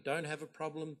starting. Don't have a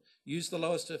problem. Use the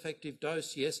lowest effective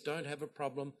dose. Yes, don't have a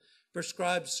problem.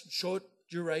 Prescribe short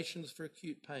durations for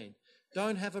acute pain.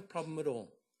 Don't have a problem at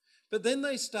all. But then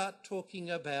they start talking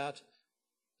about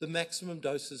the maximum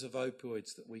doses of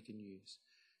opioids that we can use.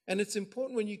 And it's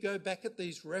important when you go back at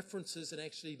these references and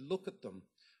actually look at them.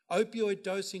 Opioid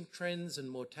dosing trends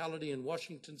and mortality in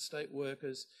Washington state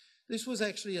workers. This was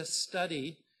actually a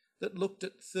study that looked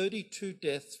at 32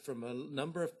 deaths from a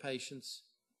number of patients.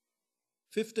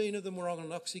 15 of them were on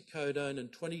oxycodone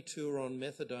and 22 were on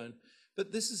methadone.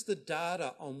 But this is the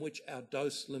data on which our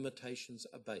dose limitations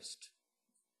are based.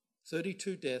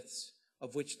 32 deaths,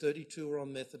 of which 32 were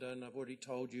on methadone. I've already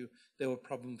told you there were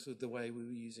problems with the way we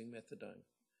were using methadone.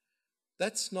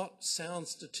 That's not sound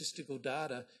statistical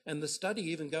data, and the study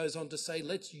even goes on to say,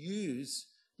 let's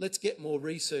get more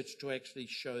research to actually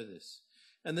show this.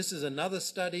 And this is another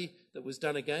study that was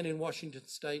done again in Washington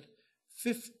state,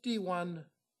 51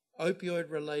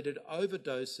 opioid-related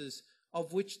overdoses,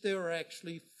 of which there are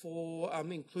actually 4,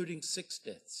 including 6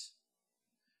 deaths.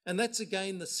 And that's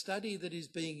again the study that is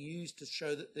being used to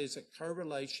show that there's a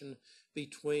correlation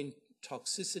between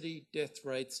toxicity, death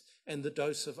rates, and the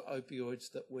dose of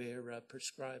opioids that we're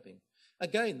prescribing.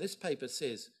 Again, this paper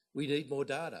says we need more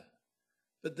data.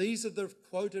 But these are the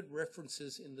quoted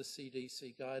references in the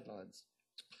CDC guidelines.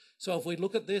 So if we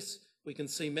look at this, we can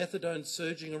see methadone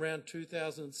surging around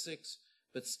 2006,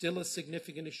 but still a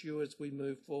significant issue as we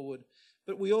move forward.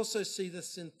 But we also see the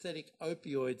synthetic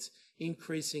opioids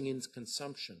increasing in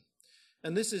consumption.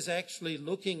 And this is actually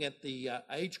looking at the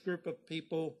age group of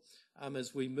people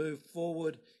as we move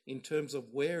forward in terms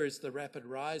of where is the rapid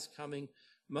rise coming.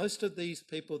 Most of these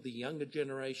people, the younger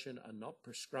generation, are not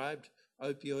prescribed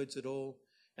opioids at all.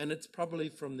 And it's probably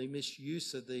from the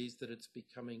misuse of these that it's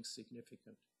becoming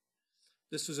significant.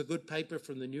 This was a good paper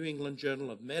from the New England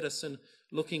Journal of Medicine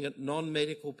looking at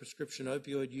non-medical prescription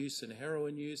opioid use and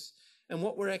heroin use. And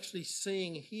what we're actually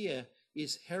seeing here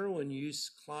is heroin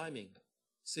use climbing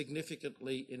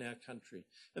significantly in our country.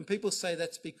 And people say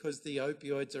that's because the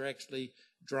opioids are actually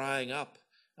drying up.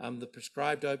 The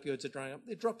prescribed opioids are drying up.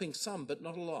 They're dropping some, but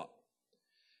not a lot.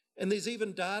 And there's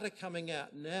even data coming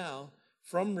out now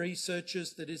from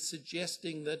researchers that is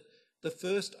suggesting that the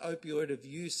first opioid of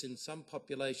use in some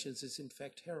populations is in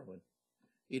fact heroin.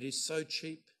 It is so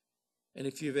cheap. And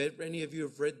if any of you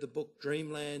have read the book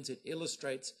Dreamlands, it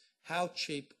illustrates how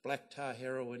cheap black tar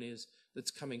heroin is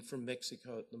that's coming from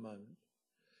Mexico at the moment.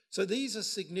 So these are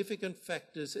significant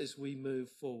factors as we move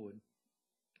forward.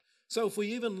 So if we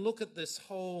even look at this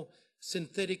whole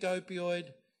synthetic opioid,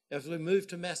 as we move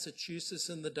to Massachusetts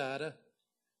in the data,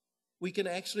 we can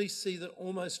actually see that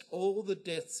almost all the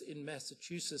deaths in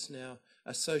Massachusetts now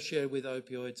associated with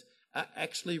opioids are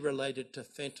actually related to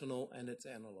fentanyl and its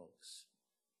analogues.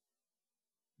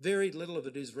 Very little of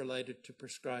it is related to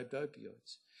prescribed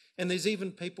opioids. And there's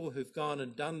even people who've gone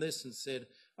and done this and said,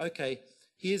 okay,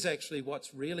 here's actually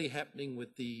what's really happening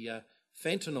with the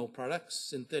fentanyl products,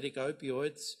 synthetic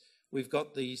opioids. We've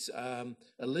got these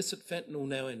illicit fentanyl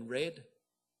now in red.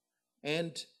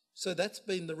 And so that's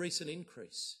been the recent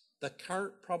increase. The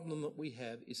current problem that we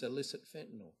have is illicit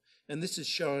fentanyl. And this is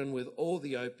shown with all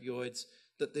the opioids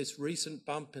that this recent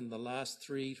bump in the last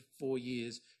 3 to 4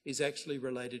 years is actually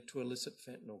related to illicit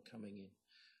fentanyl coming in.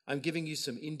 I'm giving you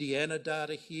some Indiana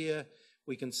data here.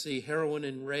 We can see heroin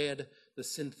in red, the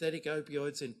synthetic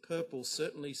opioids in purple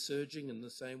certainly surging in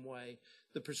the same way,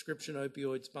 the prescription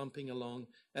opioids bumping along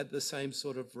at the same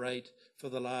sort of rate for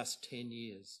the last 10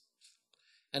 years.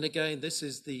 And again, this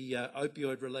is the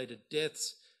opioid-related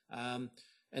deaths. And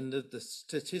the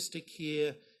statistic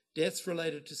here, deaths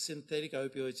related to synthetic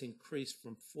opioids increased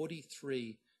from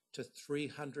 43 to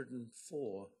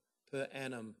 304 per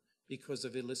annum because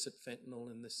of illicit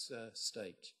fentanyl in this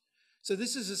state. So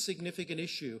this is a significant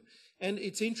issue. And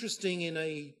it's interesting, in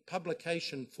a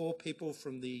publication, 4 people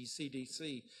from the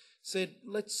CDC said,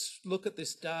 let's look at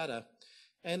this data.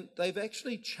 And they've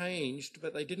actually changed,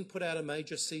 but they didn't put out a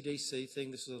major CDC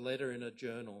thing. This is a letter in a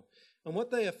journal. And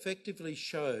what they effectively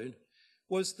showed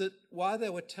was that while they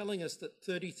were telling us that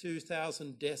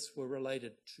 32,000 deaths were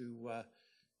related to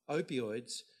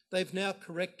opioids, they've now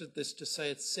corrected this to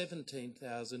say it's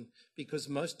 17,000 because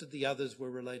most of the others were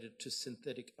related to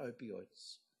synthetic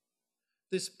opioids.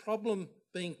 This problem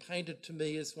being painted to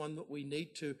me as one that we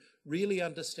need to really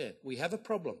understand. We have a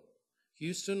problem.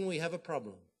 Houston, we have a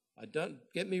problem. Don't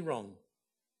get me wrong.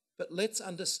 But let's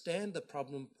understand the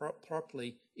problem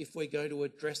properly if we're going to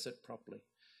address it properly.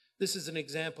 This is an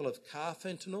example of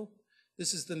carfentanil.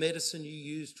 This is the medicine you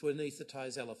use to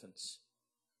anesthetize elephants.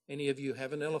 Any of you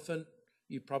have an elephant,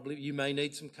 you may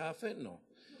need some carfentanil.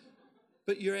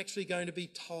 But you're actually going to be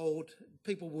told,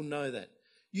 people will know that.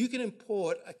 You can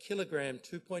import a kilogram,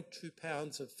 2.2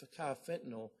 pounds of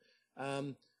carfentanil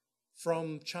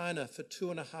from China for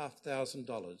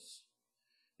 $2,500.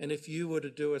 And if you were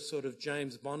to do a sort of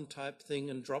James Bond type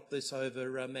thing and drop this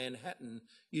over Manhattan,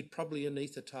 you'd probably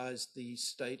anesthetize the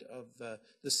state of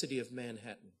the city of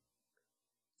Manhattan.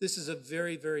 This is a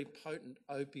very, very potent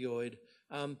opioid,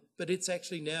 but it's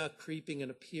actually now creeping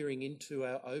and appearing into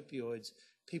our opioids,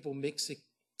 people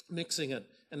mixing it,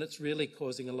 and it's really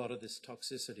causing a lot of this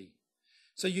toxicity.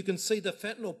 So you can see the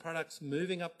fentanyl products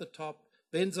moving up the top,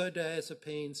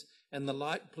 benzodiazepines, and the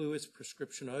light blue is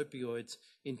prescription opioids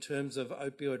in terms of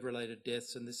opioid-related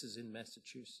deaths, and this is in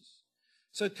Massachusetts.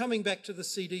 So coming back to the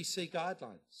CDC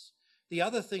guidelines, the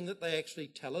other thing that they actually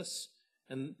tell us,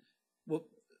 and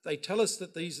they tell us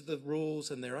that these are the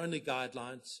rules and they're only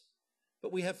guidelines,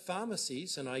 but we have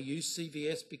pharmacies, and I use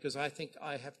CVS because I think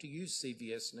I have to use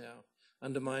CVS now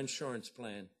under my insurance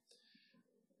plan.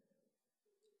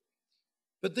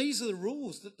 But these are the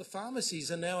rules that the pharmacies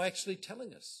are now actually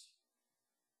telling us.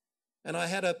 And I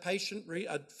had a patient,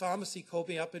 a pharmacy called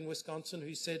me up in Wisconsin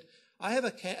who said, I have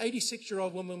an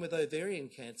 86-year-old woman with ovarian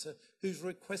cancer who's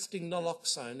requesting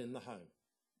naloxone in the home.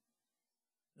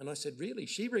 And I said, really?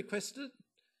 She requested it?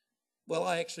 Well,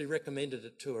 I actually recommended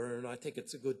it to her, and I think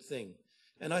it's a good thing.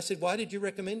 And I said, why did you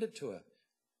recommend it to her?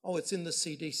 Oh, it's in the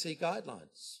CDC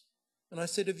guidelines. And I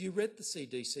said, have you read the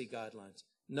CDC guidelines?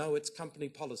 No, it's company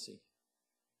policy.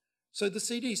 So the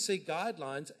CDC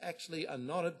guidelines actually are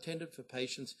not intended for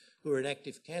patients who are in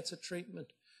active cancer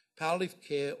treatment, palliative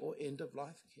care, or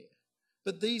end-of-life care.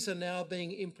 But these are now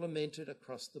being implemented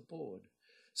across the board.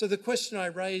 So the question I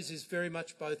raise is very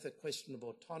much both a question of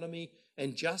autonomy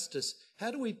and justice.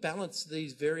 How do we balance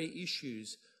these very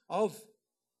issues of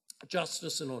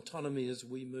justice and autonomy as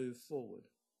we move forward?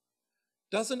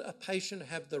 Doesn't a patient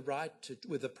have the right to,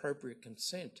 with appropriate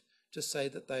consent, to say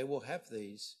that they will have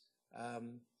these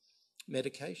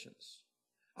medications?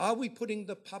 Are we putting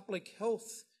the public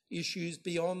health issues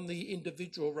beyond the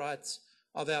individual rights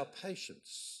of our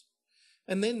patients?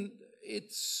 And then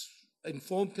it's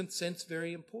informed consent's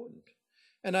very important.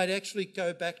 And I'd actually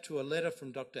go back to a letter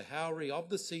from Dr. Howry of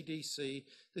the CDC.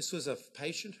 This was a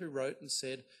patient who wrote and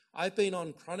said, I've been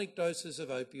on chronic doses of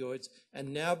opioids,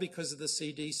 and now because of the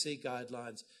CDC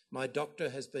guidelines, my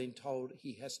doctor has been told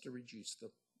he has to reduce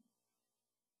them.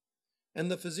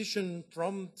 And the physician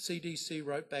from CDC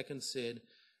wrote back and said,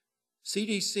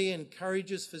 CDC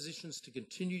encourages physicians to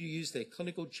continue to use their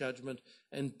clinical judgment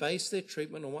and base their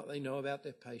treatment on what they know about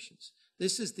their patients.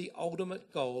 This is the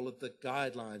ultimate goal of the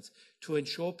guidelines, to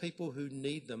ensure people who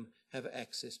need them have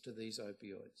access to these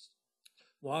opioids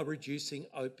while reducing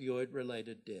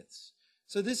opioid-related deaths.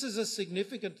 So this is a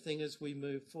significant thing as we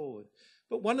move forward.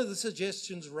 But one of the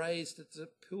suggestions raised is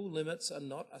that pill limits are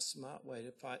not a smart way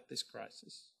to fight this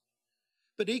crisis.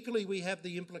 But equally, we have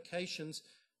the implications.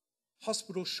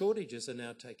 Hospital shortages are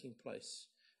now taking place.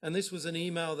 And this was an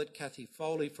email that Kathy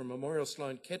Foley from Memorial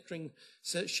Sloan Kettering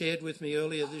shared with me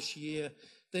earlier this year,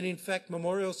 that in fact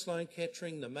Memorial Sloan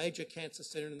Kettering, the major cancer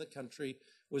centre in the country,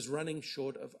 was running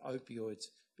short of opioids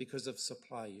because of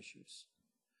supply issues.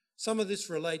 Some of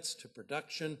this relates to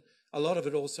production. A lot of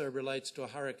it also relates to a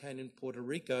hurricane in Puerto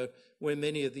Rico, where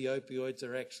many of the opioids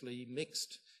are actually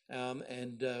mixed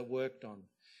and worked on.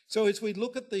 So as we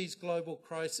look at these global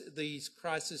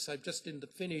crises, I'm just in the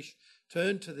finish,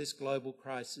 turn to this global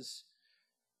crisis.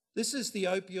 This is the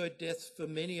opioid deaths for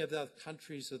many of the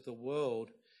countries of the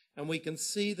world, and we can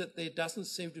see that there doesn't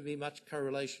seem to be much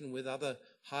correlation with other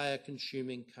higher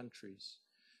consuming countries.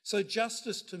 So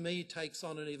justice to me takes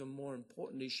on an even more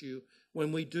important issue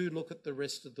when we do look at the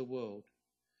rest of the world.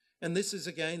 And this is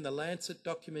again the Lancet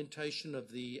documentation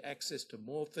of the access to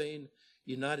morphine,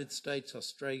 United States,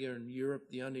 Australia and Europe,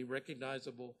 the only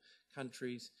recognisable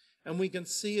countries. And we can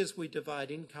see as we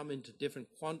divide income into different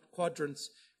quadrants,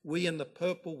 we in the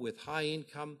purple with high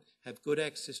income have good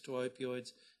access to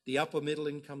opioids, the upper middle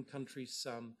income countries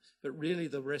some, but really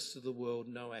the rest of the world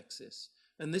no access.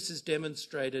 And this is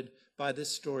demonstrated by this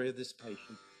story of this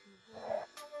patient.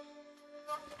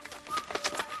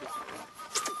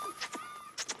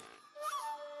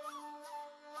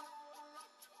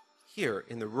 Here,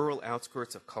 in the rural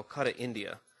outskirts of Calcutta,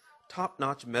 India,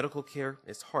 top-notch medical care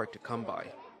is hard to come by.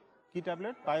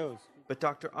 But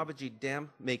Dr. Abhijit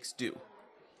Dam makes do.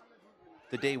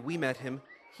 The day we met him,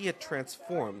 he had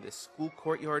transformed this school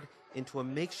courtyard into a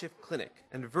makeshift clinic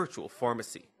and virtual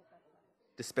pharmacy,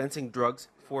 dispensing drugs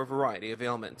for a variety of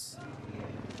ailments.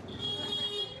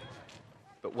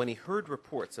 But when he heard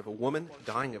reports of a woman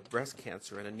dying of breast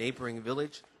cancer in a neighboring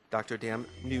village, Dr. Dam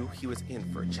knew he was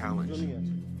in for a challenge.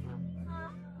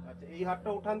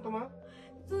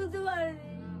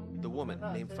 The woman,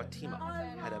 named Fatima,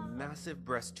 had a massive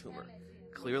breast tumor,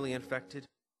 clearly infected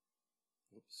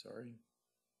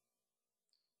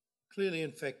clearly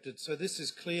infected. So this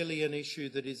is clearly an issue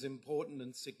that is important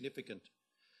and significant.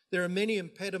 There are many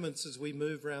impediments as we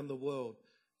move around the world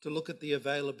to look at the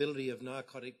availability of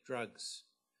narcotic drugs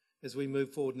as we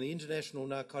move forward. And the International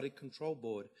Narcotic Control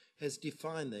Board has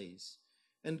defined these.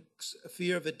 And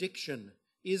fear of addiction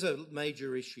is a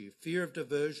major issue. Fear of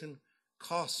diversion,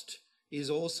 cost is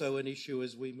also an issue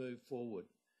as we move forward.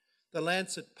 The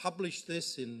Lancet published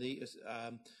this in the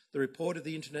report of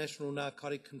the International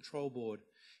Narcotic Control Board.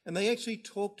 And they actually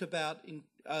talked about,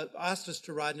 asked us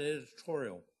to write an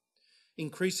editorial,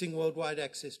 increasing worldwide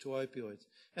access to opioids.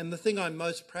 And the thing I'm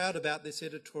most proud about this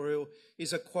editorial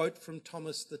is a quote from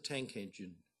Thomas the Tank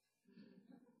Engine.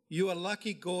 "You are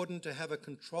lucky, Gordon, to have a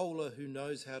controller who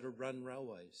knows how to run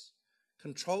railways.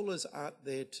 Controllers aren't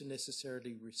there to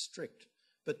necessarily restrict,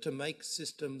 but to make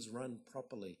systems run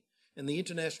properly. And the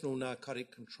International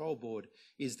Narcotic Control Board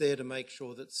is there to make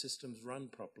sure that systems run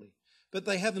properly." But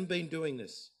they haven't been doing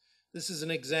this. This is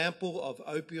an example of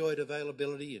opioid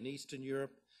availability in Eastern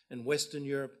Europe and Western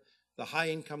Europe, the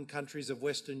high-income countries of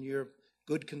Western Europe,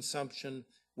 good consumption,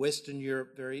 Eastern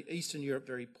Europe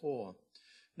very poor.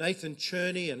 Nathan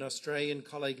Cherney, an Australian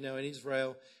colleague now in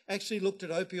Israel, actually looked at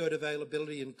opioid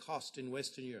availability and cost in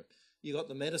Western Europe. You got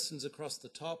the medicines across the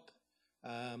top,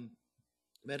 and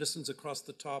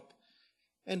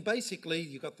basically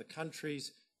you got the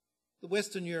countries. The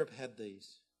Western Europe had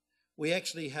these. We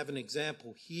actually have an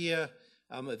example here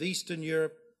of Eastern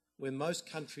Europe where most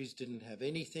countries didn't have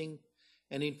anything.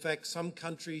 And in fact, some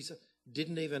countries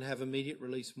didn't even have immediate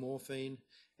release morphine.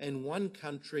 And one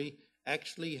country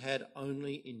actually had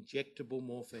only injectable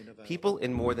morphine available. People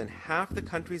in more than half the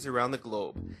countries around the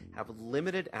globe have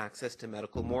limited access to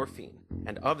medical morphine.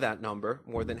 And of that number,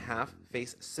 more than half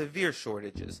face severe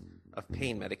shortages of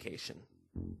pain medication.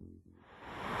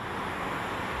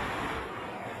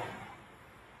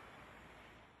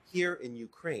 Here in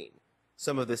Ukraine,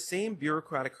 some of the same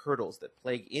bureaucratic hurdles that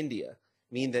plague India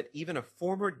mean that even a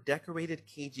former decorated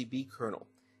KGB colonel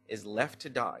is left to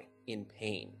die in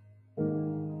pain.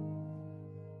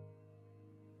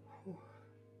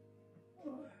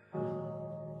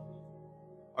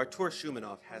 Artur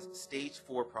Shumanov has stage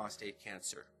 4 prostate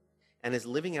cancer and is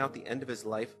living out the end of his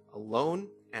life alone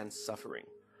and suffering.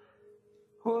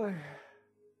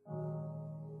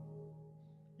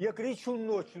 Я кричу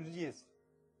ночью здесь.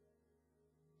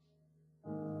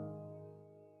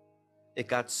 It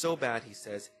got so bad, he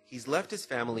says, he's left his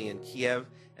family in Kiev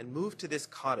and moved to this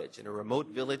cottage in a remote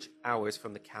village hours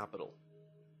from the capital.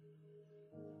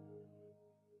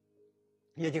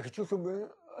 Я не хочу,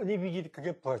 чтобы они видели, как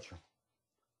я плачу.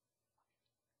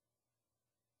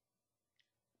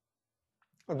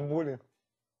 От боли.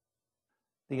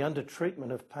 The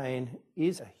undertreatment of pain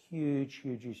is a huge,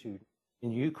 huge issue.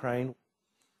 In Ukraine,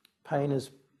 pain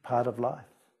is part of life.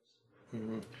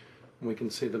 Mm-hmm. We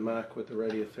can see the mark what the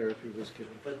radiotherapy was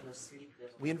given.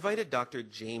 We invited Dr.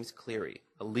 James Cleary,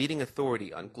 a leading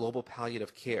authority on global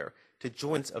palliative care, to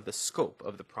join us of the scope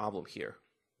of the problem here.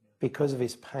 Because of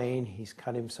his pain, he's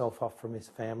cut himself off from his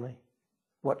family.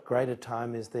 What greater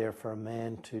time is there for a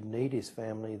man to need his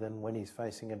family than when he's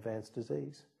facing advanced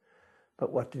disease?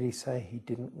 But what did he say? He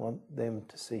didn't want them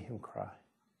to see him cry.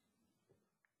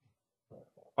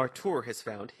 Artur has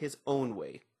found his own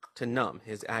way to numb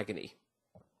his agony.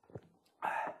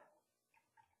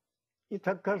 И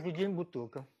так каждый день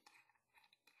бутылка.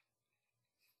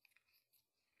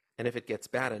 And if it gets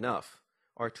bad enough,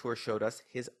 Artur showed us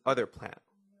his other plan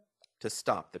to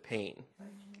stop the pain.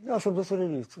 Да, чтобы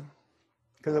застрелиться,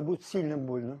 когда будет сильно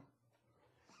больно.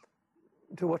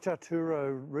 To watch Arturo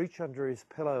reach under his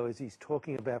pillow as he's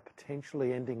talking about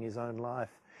potentially ending his own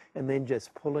life and then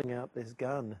just pulling out this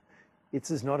gun.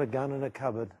 This is not a gun in a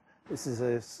cupboard. This is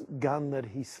a gun that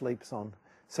he sleeps on.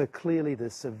 So clearly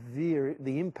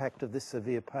the impact of this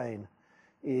severe pain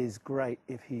is great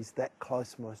if he's that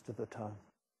close most of the time.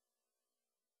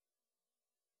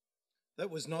 That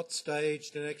was not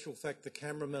staged. In actual fact, the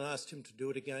cameraman asked him to do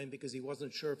it again because he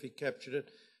wasn't sure if he captured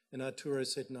it, and Arturo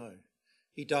said no.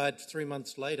 He died 3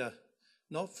 months later,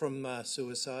 not from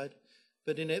suicide,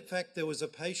 but in fact there was a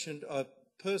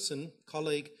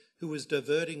colleague, who was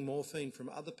diverting morphine from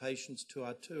other patients to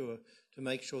Arturo to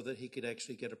make sure that he could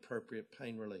actually get appropriate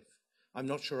pain relief. I'm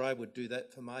not sure I would do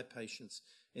that for my patients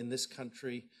in this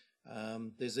country.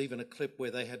 There's even a clip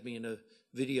where they had me in a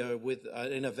video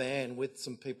in a van with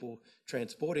some people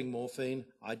transporting morphine.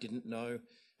 I didn't know,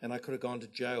 and I could have gone to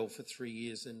jail for 3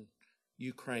 years in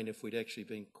Ukraine if we'd actually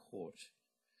been caught.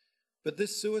 But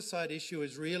this suicide issue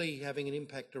is really having an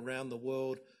impact around the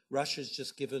world. Russia's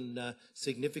just given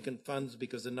significant funds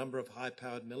because a number of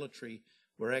high-powered military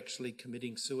were actually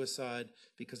committing suicide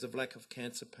because of lack of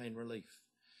cancer pain relief.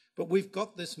 But we've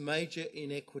got this major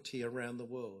inequity around the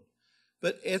world.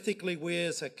 But ethically, we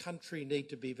as a country need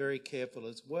to be very careful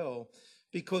as well,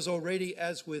 because already,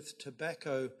 as with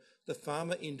tobacco, the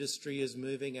pharma industry is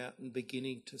moving out and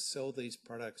beginning to sell these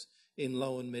products in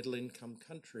low and middle income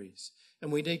countries.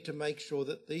 And we need to make sure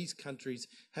that these countries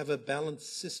have a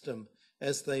balanced system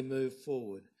as they move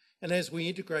forward. And as we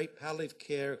integrate palliative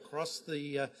care across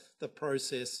the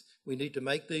process, we need to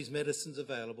make these medicines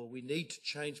available, we need to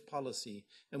change policy,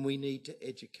 and we need to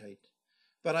educate.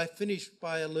 But I finish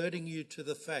by alerting you to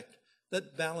the fact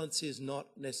that balance is not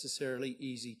necessarily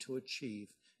easy to achieve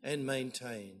and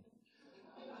maintain.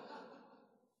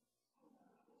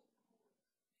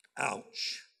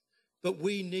 Ouch. But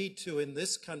we need to, in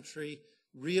this country,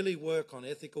 really work on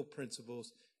ethical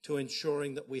principles to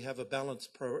ensuring that we have a balanced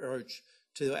approach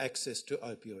to access to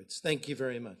opioids. Thank you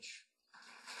very much.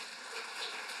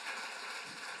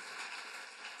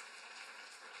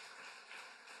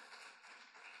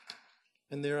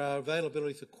 And there are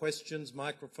availability for questions,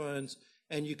 microphones,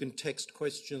 and you can text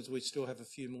questions. We still have a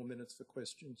few more minutes for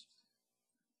questions.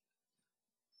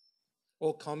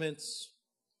 Or comments.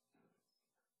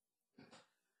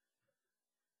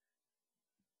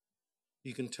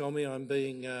 You can tell me I'm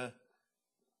being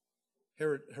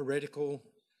heretical.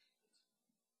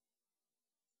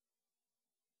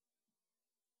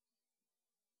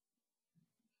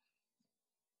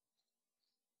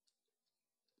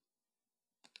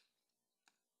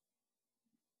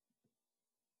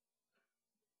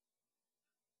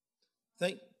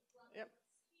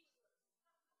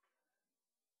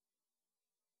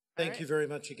 Thank you very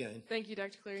much again. Thank you,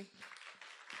 Dr. Cleary.